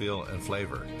mouthfeel and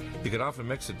flavor. You can often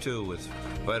mix it too with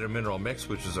Vitamin Mineral Mix,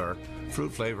 which is our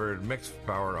fruit-flavored mixed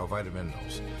power of vitamin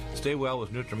minerals. Stay well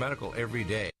with NutriMedical every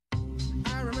day.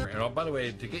 And by the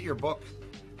way, to get your book,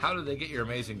 how did they get your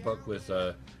amazing book with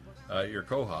your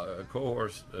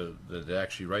co-host that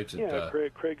actually writes it? Yeah,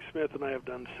 Craig Smith and I have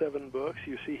done 7 books.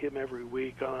 You see him every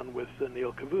week on with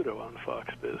Neil Cavuto on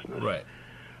Fox Business. Right.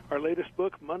 Our latest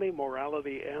book, Money,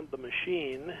 Morality, and the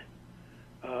Machine.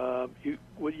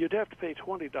 You'd have to pay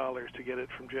 $20 to get it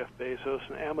from Jeff Bezos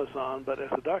and Amazon, but as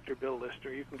a Dr. Bill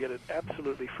listener, you can get it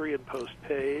absolutely free and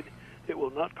post-paid. It will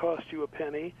not cost you a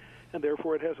penny, and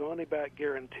therefore it has a money-back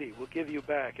guarantee. We'll give you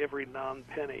back every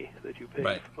non-penny that you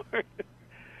paid for.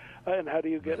 And how do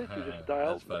you get it? You just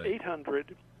dial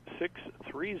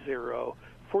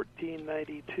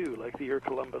 800-630-1492, like the year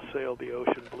Columbus sailed the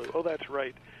ocean blue. Oh, that's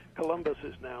right. Columbus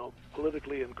is now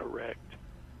politically incorrect,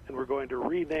 and we're going to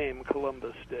rename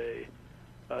Columbus Day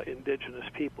Indigenous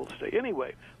Peoples Day.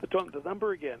 Anyway, the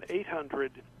number again,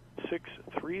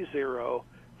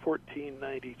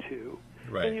 800-630-1492.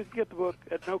 Right. And you can get the book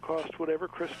at no cost, whatever.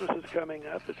 Christmas is coming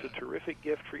up. It's a terrific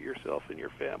gift for yourself and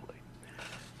your family.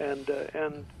 And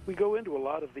we go into a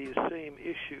lot of these same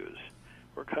issues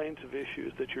or kinds of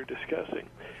issues that you're discussing.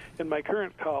 In my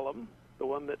current column, the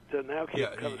one that now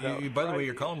comes out. By the way,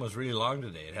 your column was really long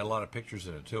today. It had a lot of pictures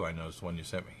in it, too. I noticed one you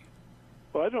sent me.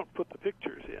 Well, I don't put the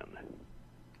pictures in.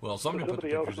 Well, somebody put the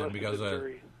pictures in because,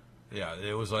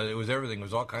 it was everything. It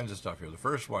was all kinds of stuff here. The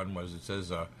first one was, it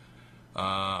says,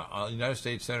 United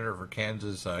States Senator for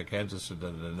Kansas, okay, let's see.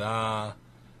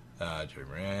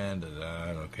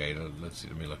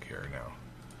 Let me look here now.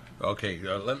 Okay,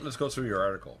 let's go through your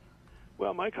article.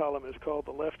 Well, my column is called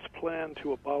The Left's Plan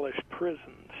to Abolish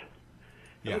Prisons.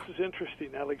 Yeah. This is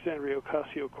interesting. Alexandria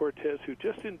Ocasio-Cortez, who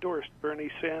just endorsed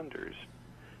Bernie Sanders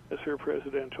as her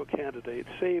presidential candidate,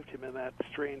 saved him in that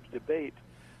strange debate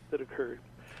that occurred.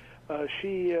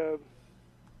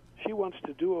 She wants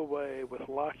to do away with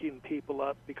locking people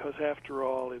up because, after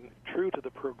all, true to the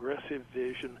progressive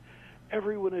vision,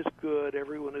 everyone is good,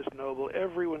 everyone is noble,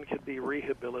 everyone can be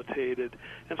rehabilitated,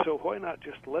 and so why not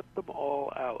just let them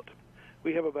all out?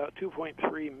 We have about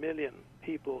 2.3 million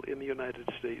people in the United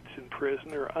States in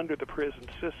prison or under the prison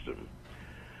system,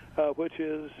 which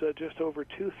is just over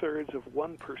 2/3 of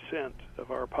 1%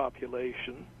 of our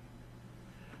population.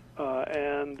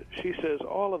 And she says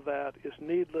all of that is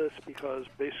needless because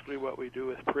basically what we do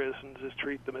with prisons is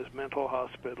treat them as mental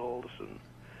hospitals and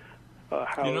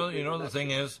housing. You know the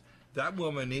thing is, that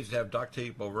woman needs to have duct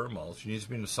tape over her mouth. She needs to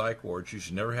be in a psych ward. She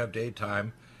should never have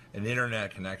daytime, an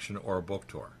internet connection, or a book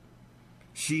tour.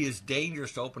 She is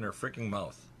dangerous to open her freaking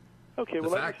mouth. Okay, the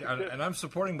fact, and I'm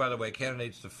supporting, by the way,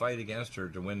 candidates to fight against her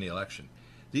to win the election.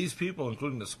 These people,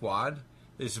 including the squad,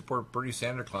 they support Bernie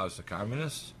Sanders, the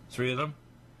communists, 3 of them.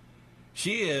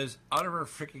 She is out of her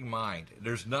freaking mind.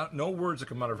 There's no words that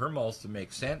come out of her mouth to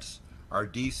make sense, are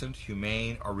decent,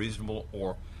 humane, or reasonable,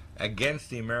 or against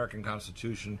the American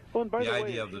Constitution. Well, and by the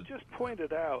way, you just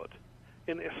pointed out,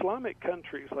 in Islamic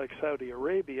countries like Saudi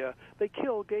Arabia, they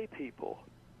kill gay people.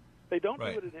 They don't do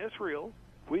it in Israel.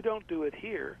 We don't do it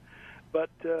here. But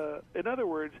in other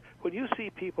words, when you see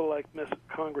people like Miss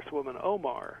Congresswoman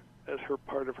Omar as her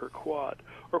part of her quad,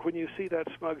 or when you see that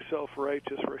smug,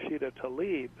 self-righteous Rashida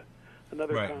Tlaib,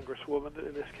 another congresswoman,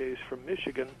 in this case from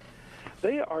Michigan,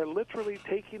 they are literally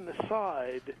taking the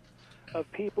side of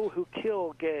people who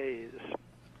kill gays.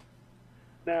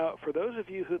 Now, for those of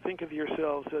you who think of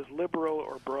yourselves as liberal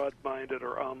or broad-minded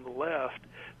or on the left,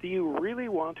 do you really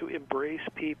want to embrace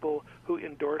people who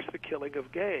endorse the killing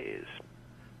of gays?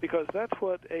 Because that's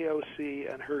what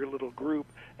AOC and her little group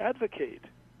advocate.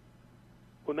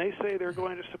 When they say they're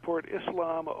going to support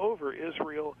Islam over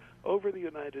Israel, over the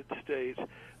United States,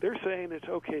 they're saying it's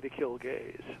okay to kill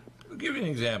gays. I'll give you an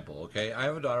example, okay? I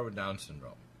have a daughter with Down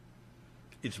syndrome.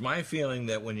 It's my feeling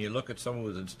that when you look at someone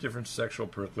with a different sexual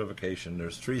proclivication,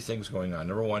 there's 3 things going on.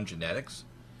 Number 1, genetics,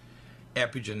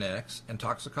 epigenetics, and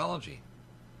toxicology.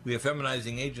 We have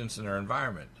feminizing agents in our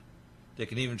environment that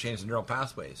can even change the neural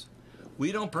pathways.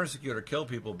 We don't persecute or kill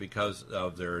people because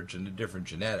of their different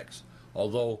genetics.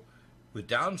 Although with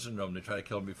Down syndrome, they try to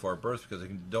kill them before birth because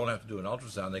they don't have to do an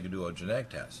ultrasound, they can do a genetic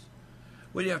test.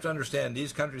 What you have to understand,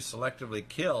 these countries selectively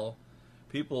kill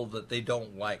people that they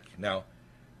don't like. Now,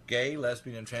 gay,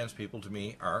 lesbian, and trans people, to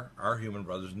me, are our human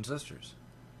brothers and sisters.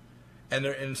 And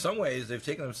in some ways, they've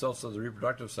taken themselves to the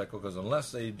reproductive cycle because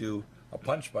unless they do a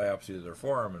punch biopsy of their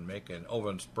forearm and make an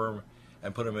ovum sperm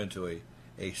and put them into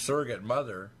a surrogate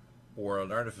mother or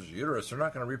an artificial uterus, they're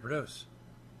not going to reproduce.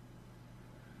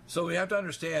 So we have to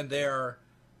understand they are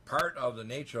part of the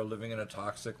nature of living in a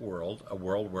toxic world, a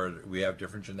world where we have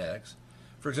different genetics.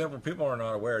 For example, people are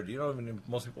not aware, do you know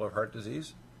most people have heart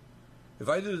disease? If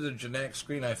I do the genetic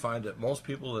screen, I find that most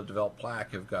people that develop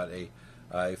plaque have got a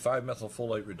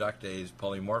 5-methylfolate reductase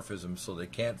polymorphism, so they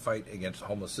can't fight against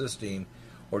homocysteine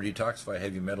or detoxify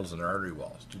heavy metals in their artery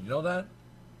walls. Did you know that?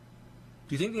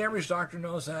 Do you think the average doctor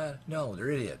knows that? No,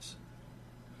 they're idiots.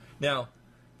 Now,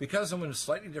 because someone is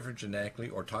slightly different genetically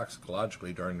or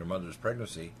toxicologically during their mother's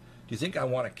pregnancy, do you think I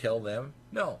want to kill them?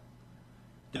 No.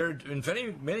 In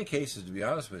many cases, to be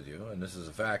honest with you, and this is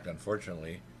a fact,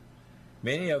 unfortunately,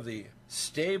 many of the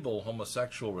stable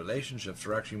homosexual relationships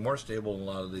are actually more stable than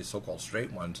a lot of these so-called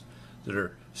straight ones that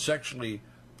are sexually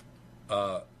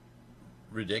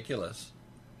ridiculous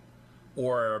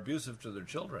or are abusive to their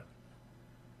children.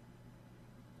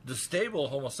 The stable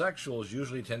homosexuals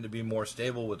usually tend to be more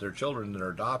stable with their children that are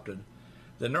adopted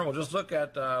than normal. Just look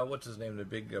at, what's his name, the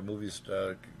big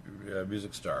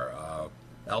music star,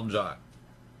 Elton John.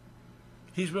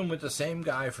 He's been with the same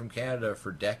guy from Canada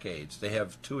for decades. They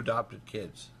have 2 adopted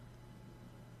kids.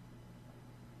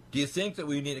 Do you think that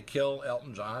we need to kill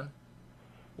Elton John?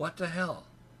 What the hell?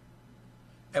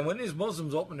 And when these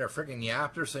Muslims open their freaking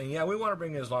yap, they're saying, yeah, we want to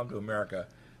bring Islam to America.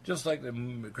 Just like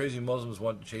the crazy Muslims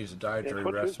want to change the dietary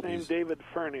recipes. What's his name? David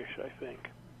Furnish, I think.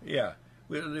 Yeah.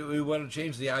 We want to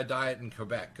change the diet in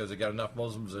Quebec because they got enough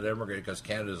Muslims that emigrated because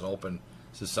Canada's an open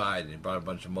society and brought a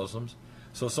bunch of Muslims.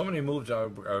 So somebody moved to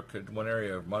one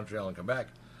area of Montreal and Quebec.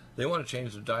 They want to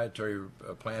change the dietary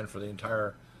plan for the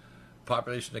entire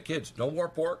population of kids. No more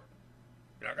pork.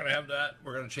 You're not going to have that.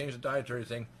 We're going to change the dietary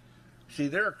thing. See,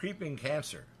 they're a creeping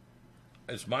cancer.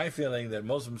 It's my feeling that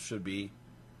Muslims should be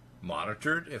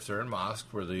monitored if they're in mosque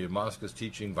where the mosque is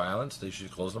teaching violence. They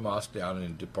should close the mosque down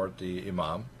and deport the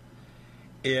imam.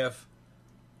 If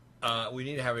we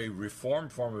need to have a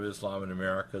reformed form of Islam in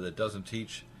America that doesn't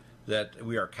teach that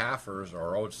we are kafirs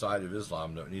or outside of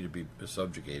Islam that need to be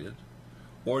subjugated,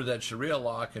 or that Sharia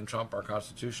law can trump our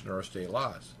Constitution or our state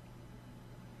laws.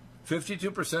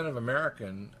 52% of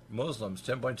American Muslims,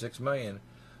 10.6 million,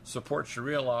 support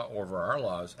Sharia law over our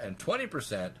laws, and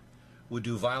 20% would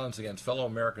do violence against fellow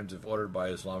Americans if ordered by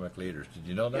Islamic leaders. Did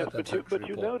you know that? Yes, but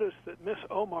you notice that Miss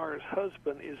Omar's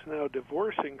husband is now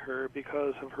divorcing her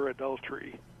because of her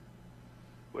adultery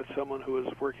with someone who is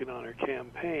working on her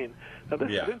campaign. Now,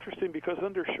 this is interesting because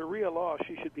under Sharia law,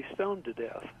 she should be stoned to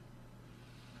death.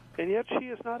 And yet she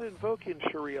is not invoking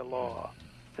Sharia law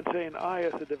and saying, I,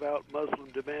 as a devout Muslim,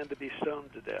 demand to be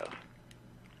stoned to death.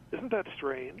 Isn't that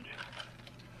strange?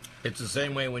 It's the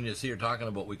same way when you see her talking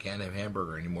about we can't have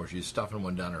hamburger anymore. She's stuffing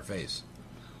one down her face.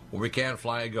 Or we can't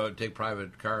take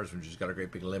private cars when she's got a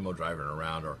great big limo driving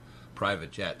around, or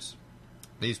private jets.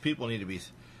 These people need to be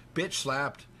bitch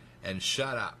slapped and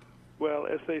shut up. Well,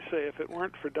 as they say, if it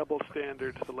weren't for double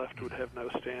standards, the left would have no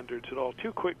standards at all.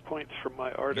 2 quick points from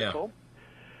my article.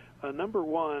 Number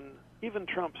one, even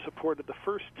Trump supported the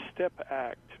First Step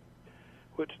Act,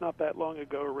 which not that long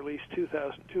ago released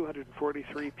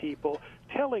 2,243 people,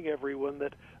 telling everyone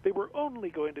that they were only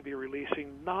going to be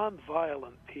releasing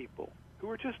nonviolent people who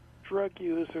were just drug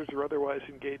users or otherwise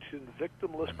engaged in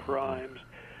victimless crimes.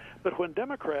 But when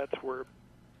Democrats were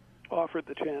offered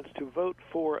the chance to vote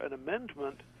for an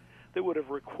amendment that would have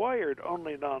required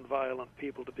only nonviolent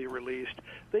people to be released,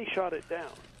 they shot it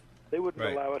down. They wouldn't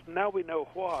allow it. Now we know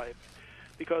why.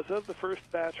 Because of the first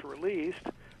batch released,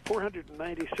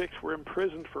 496 were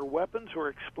imprisoned for weapons or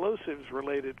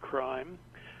explosives-related crime,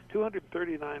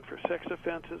 239 for sex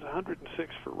offenses,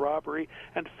 106 for robbery,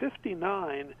 and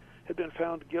 59 had been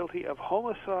found guilty of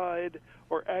homicide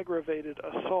or aggravated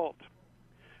assault.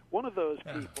 One of those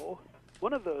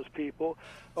people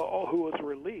who was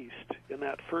released in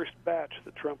that first batch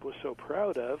that Trump was so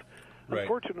proud of,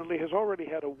 unfortunately has already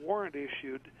had a warrant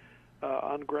issued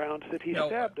on grounds that he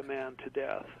stabbed a man to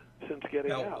death since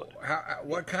getting out.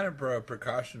 What kind of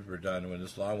precautions were done when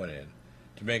this law went in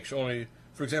to make sure only,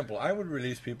 for example, I would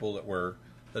release people that were,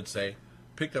 let's say,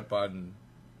 picked up on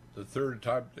the third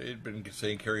time they'd been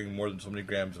saying carrying more than so many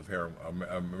grams of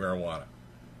marijuana.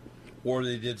 Or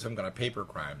they did some kind of paper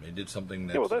crime. They did something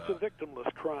that's... that's a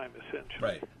victimless crime,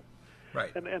 essentially.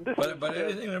 Right. And this but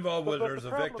anything involved with there's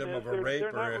a victim of a rape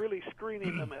they're not really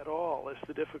screening them at all is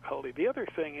the difficulty. The other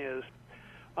thing is,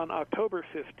 on October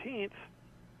 15th,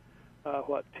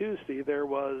 Tuesday, there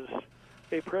was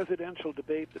a presidential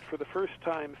debate that for the first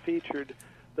time featured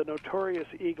the notorious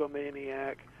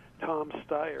egomaniac Tom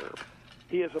Steyer.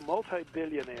 He is a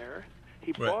multi-billionaire.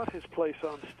 He bought his place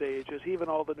on stage, as even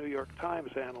all the New York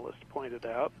Times analysts pointed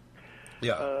out.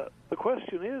 The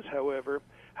question is, however,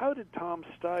 how did Tom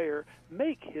Steyer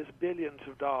make his billions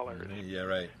of dollars?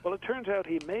 Well, it turns out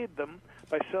he made them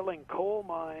by selling coal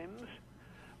mines,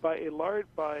 by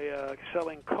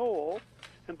selling coal,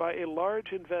 and by a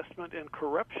large investment in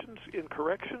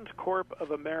Corrections Corp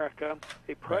of America,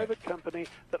 a private company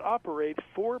that operates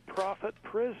for-profit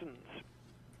prisons.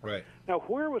 Now,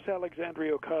 where was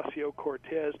Alexandria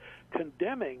Ocasio-Cortez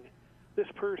condemning this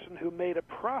person who made a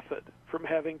profit from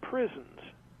having prisons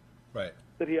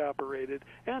that he operated,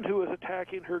 and who was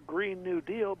attacking her Green New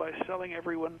Deal by selling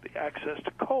everyone the access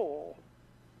to coal?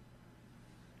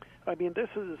 I mean, this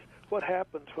is what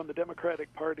happens when the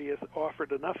Democratic Party is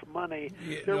offered enough money,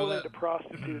 they're willing to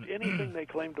prostitute anything they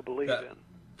claim to believe in.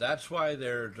 That's why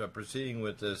they're proceeding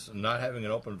with this, not having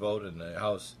an open vote in the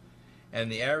House. And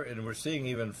we're seeing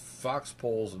even Fox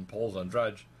polls and polls on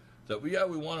Drudge that we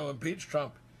want to impeach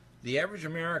Trump. The average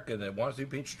American that wants to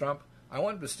impeach Trump, I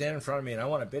want him to stand in front of me and I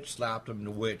want to bitch slap him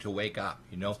to wake up.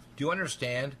 You know? Do you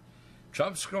understand?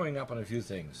 Trump's screwing up on a few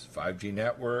things: 5G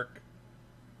network,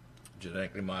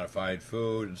 genetically modified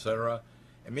food, etc.,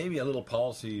 and maybe a little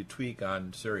policy tweak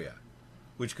on Syria,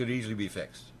 which could easily be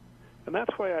fixed. And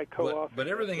that's why I co-authored. But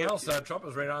everything else, Trump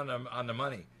is right on the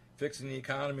money. Fixing the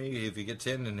economy. If he gets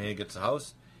in and he gets a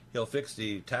house, he'll fix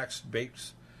the tax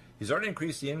base. He's already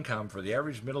increased the income for the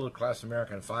average middle-class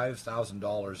American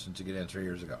 $5,000 since he got in 3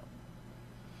 years ago.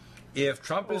 If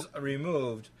Trump is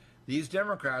removed, these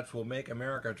Democrats will make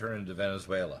America turn into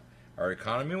Venezuela. Our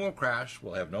economy will crash.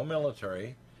 We'll have no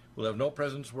military. We'll have no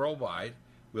presence worldwide.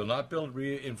 We'll not build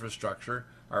infrastructure.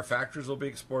 Our factories will be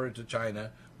exported to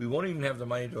China. We won't even have the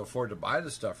money to afford to buy the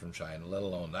stuff from China, let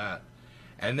alone that.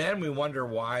 And then we wonder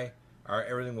why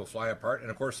everything will fly apart. And,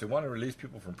 of course, they want to release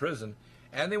people from prison,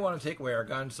 and they want to take away our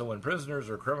guns. So when prisoners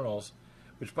or criminals,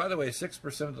 which, by the way,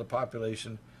 6% of the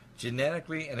population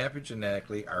genetically and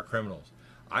epigenetically are criminals.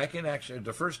 I can actually,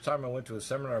 the first time I went to a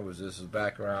seminar was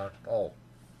back around,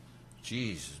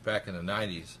 geez, back in the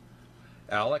 90s.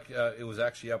 Alec, it was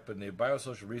actually up in the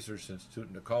Biosocial Research Institute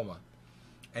in Tacoma.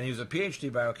 And he was a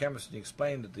PhD biochemist, and he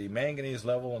explained that the manganese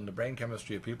level in the brain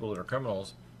chemistry of people that are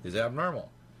criminals is abnormal.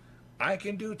 I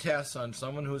can do tests on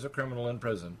someone who's a criminal in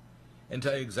prison and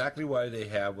tell you exactly why they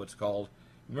have what's called,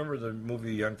 remember the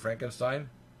movie Young Frankenstein?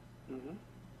 Mm-hmm.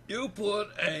 You put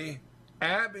a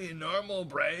abnormal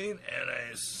brain in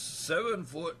a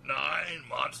 7'9"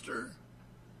 monster.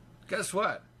 Guess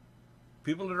what?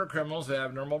 People that are criminals have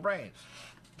abnormal brains.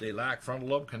 They lack frontal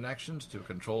lobe connections to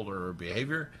control their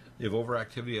behavior. They have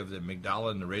overactivity of the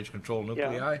amygdala and the rage control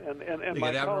nuclei. Yeah, and they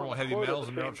my get abnormal heavy metals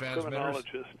and neurotransmitters.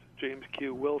 Criminologist James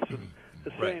Q. Wilson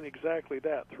is saying exactly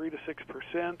that. 3 to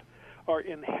 6% are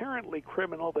inherently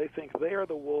criminal. They think they are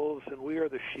the wolves and we are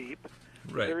the sheep.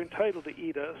 Right. They're entitled to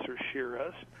eat us or shear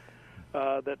us.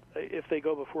 That if they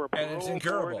go before a parole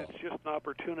board, it's just an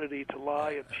opportunity to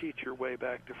lie and cheat your way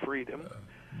back to freedom.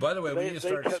 By the way, we need to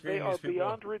start screening they are these people.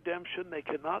 Beyond redemption. They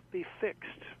cannot be fixed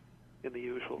in the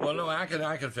usual. Well, no, I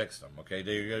can fix them. Okay,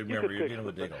 remember you're dealing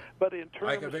with Deagle. But in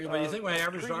terms but you think my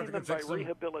average doctor can fix them?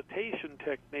 Rehabilitation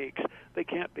techniques, they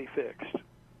can't be fixed.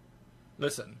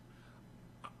 Listen,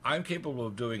 I'm capable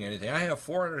of doing anything. I have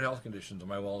 400 health conditions on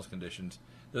my wellness conditions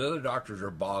that other doctors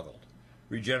are boggled.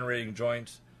 Regenerating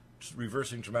joints,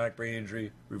 reversing traumatic brain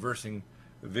injury, reversing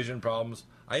vision problems.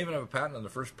 I even have a patent on the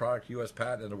first product, U.S.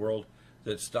 patent in the world,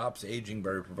 that stops aging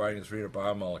by providing the 300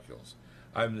 biomolecules.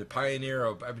 I'm the pioneer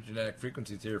of epigenetic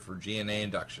frequency theory for GNA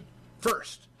induction.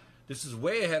 First, this is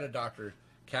way ahead of Dr.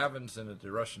 Kavinson at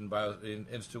the Russian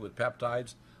Institute with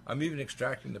peptides. I'm even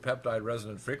extracting the peptide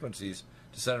resonant frequencies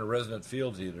to send a resonant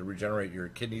field to you to regenerate your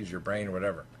kidneys, your brain, or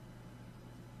whatever.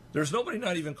 There's nobody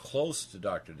not even close to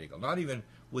Dr. Deagle, not even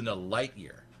within a light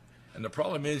year. And the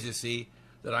problem is, you see,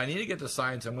 that I need to get the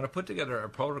science. I'm going to put together a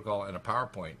protocol and a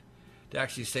PowerPoint to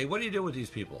actually say, what do you do with these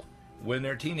people when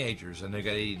they're teenagers and they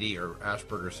got ADD or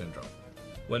Asperger's syndrome?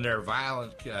 When they're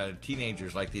violent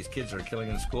teenagers like these kids that are killing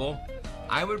in school,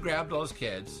 I would grab those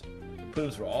kids, put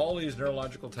them through all these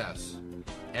neurological tests,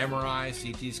 MRI,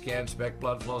 CT scan, spec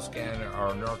blood flow scan,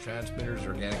 or neurotransmitters,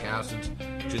 organic acids,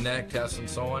 genetic tests, and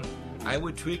so on. I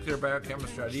would tweak their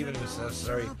biochemistry. I'd even, if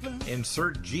necessary,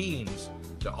 insert genes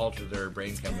to alter their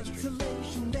brain chemistry.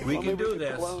 We can do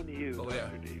this. Clone you, oh, yeah.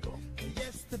 Dr. Deagle.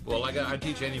 Well, I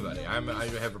teach anybody. I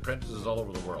have apprentices all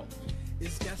over the world.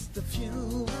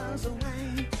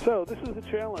 So this is the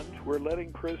challenge. We're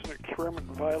letting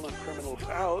violent criminals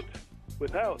out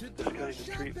without this kind of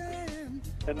treatment,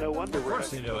 and no wonder. Of course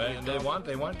they do, and they want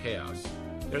chaos.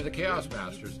 They're the chaos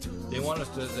masters. They want us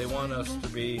to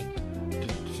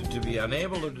be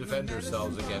unable to defend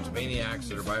ourselves against maniacs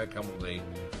that are biochemically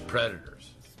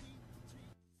predators.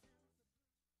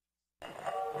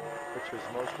 Which was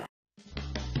most